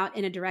reaching out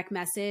in a direct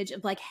message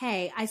of like,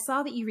 hey, I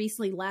saw that you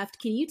recently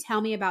left. Can you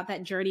tell me about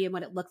that journey and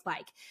what it looked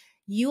like?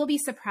 You will be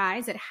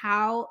surprised at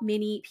how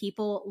many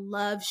people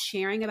love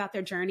sharing about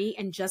their journey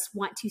and just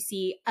want to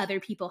see other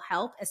people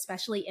help,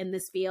 especially in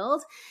this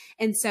field.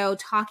 And so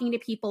talking to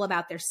people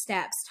about their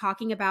steps,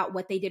 talking about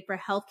what they did for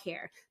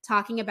healthcare,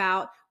 talking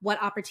about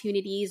what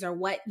opportunities or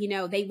what, you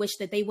know, they wish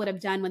that they would have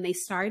done when they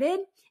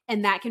started.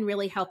 And that can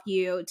really help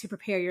you to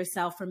prepare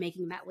yourself for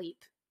making that leap.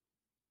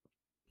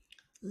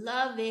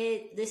 Love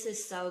it. This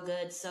is so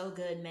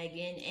good,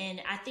 Megan.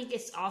 And I think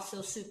it's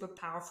also super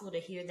powerful to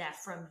hear that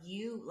from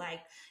you. Like,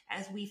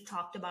 as we've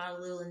talked about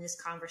a little in this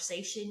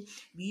conversation,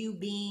 you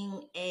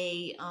being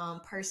a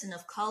person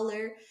of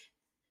color,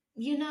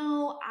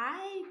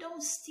 I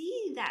don't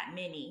see that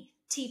many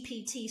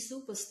TPT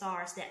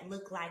superstars that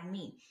look like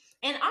me.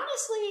 And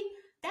honestly,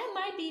 that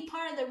might be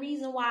part of the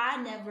reason why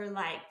I never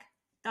like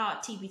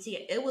thought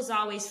TPT. It was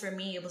always for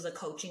me, it was a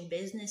coaching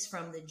business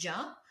from the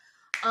jump.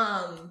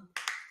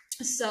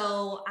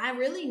 So I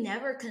really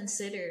never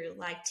considered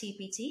like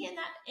TPT,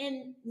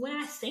 and when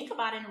I think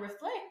about it and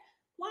reflect,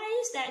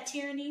 why is that,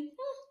 Tyranny?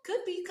 Could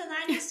be because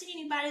I didn't see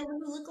anybody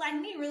who looked like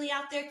me really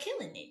out there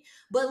killing it.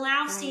 But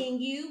now Right.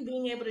 seeing you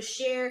being able to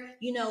share,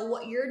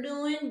 what you're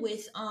doing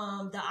with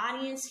the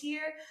audience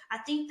here, I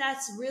think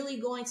that's really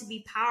going to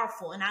be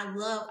powerful. And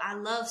I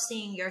love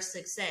seeing your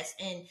success.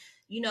 And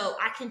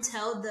I can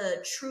tell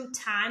the true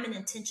time and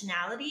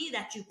intentionality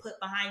that you put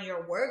behind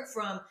your work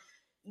from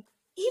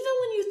even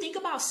when you think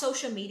about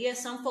social media,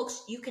 some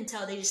folks, you can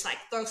tell they just like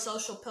throw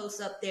social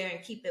posts up there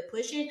and keep it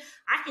pushing.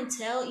 I can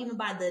tell even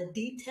by the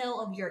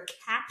detail of your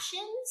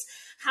captions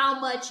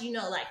how much,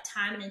 like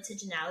time and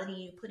intentionality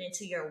you put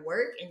into your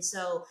work. And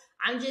so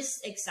I'm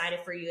just excited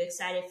for you,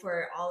 excited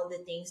for all of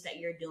the things that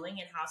you're doing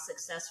and how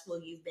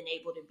successful you've been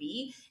able to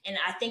be. And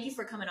I thank you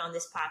for coming on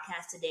this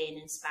podcast today and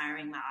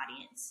inspiring my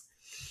audience.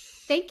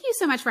 Thank you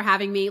so much for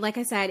having me. Like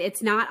I said,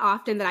 it's not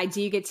often that I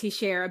do get to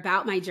share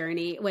about my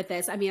journey with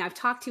this. I mean, I've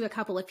talked to a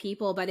couple of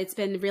people, but it's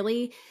been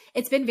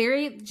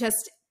very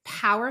just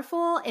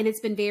powerful, and it's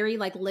been very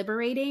like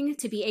liberating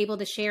to be able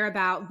to share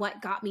about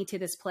what got me to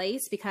this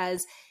place,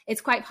 because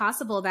it's quite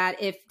possible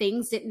that if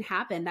things didn't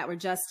happen that were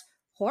just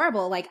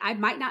horrible, like I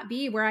might not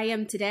be where I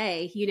am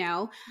today,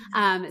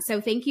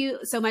 So thank you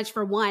so much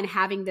for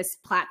having this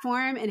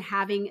platform and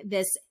having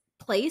this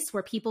place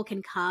where people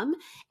can come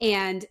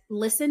and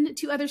listen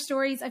to other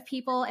stories of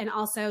people, and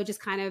also just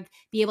kind of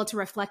be able to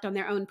reflect on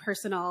their own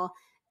personal,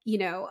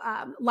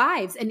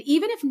 lives. And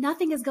even if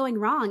nothing is going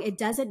wrong, it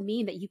doesn't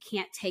mean that you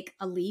can't take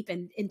a leap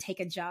and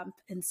take a jump.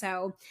 And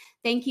so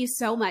thank you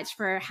so much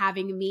for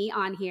having me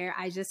on here.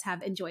 I just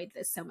have enjoyed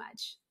this so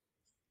much.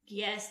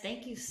 Yes,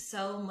 thank you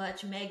so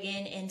much,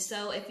 Megan. And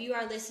so if you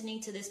are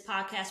listening to this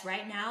podcast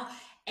right now,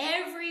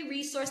 every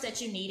resource that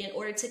you need in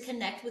order to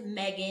connect with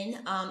Megan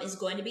is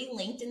going to be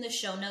linked in the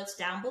show notes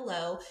down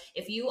below.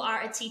 If you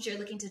are a teacher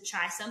looking to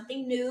try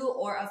something new,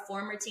 or a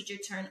former teacher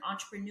turned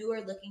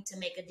entrepreneur looking to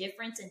make a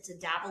difference and to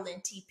dabble in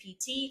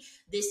TPT,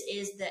 this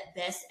is the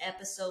best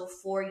episode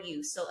for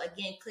you. So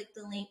again, click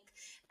the link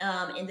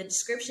in the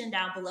description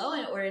down below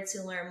in order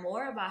to learn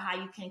more about how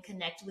you can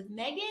connect with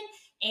Megan.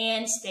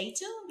 And stay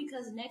tuned,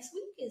 because next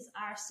week is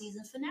our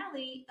season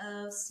finale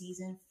of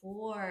season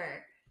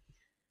 4.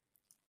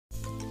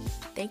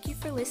 Thank you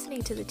for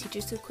listening to the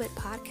Teachers Who Quit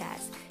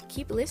podcast.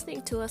 Keep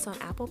listening to us on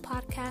Apple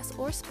Podcasts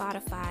or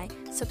Spotify.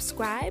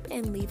 Subscribe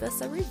and leave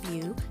us a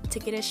review to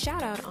get a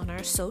shout out on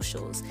our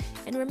socials.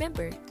 And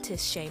remember to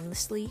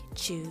shamelessly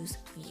choose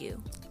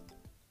you.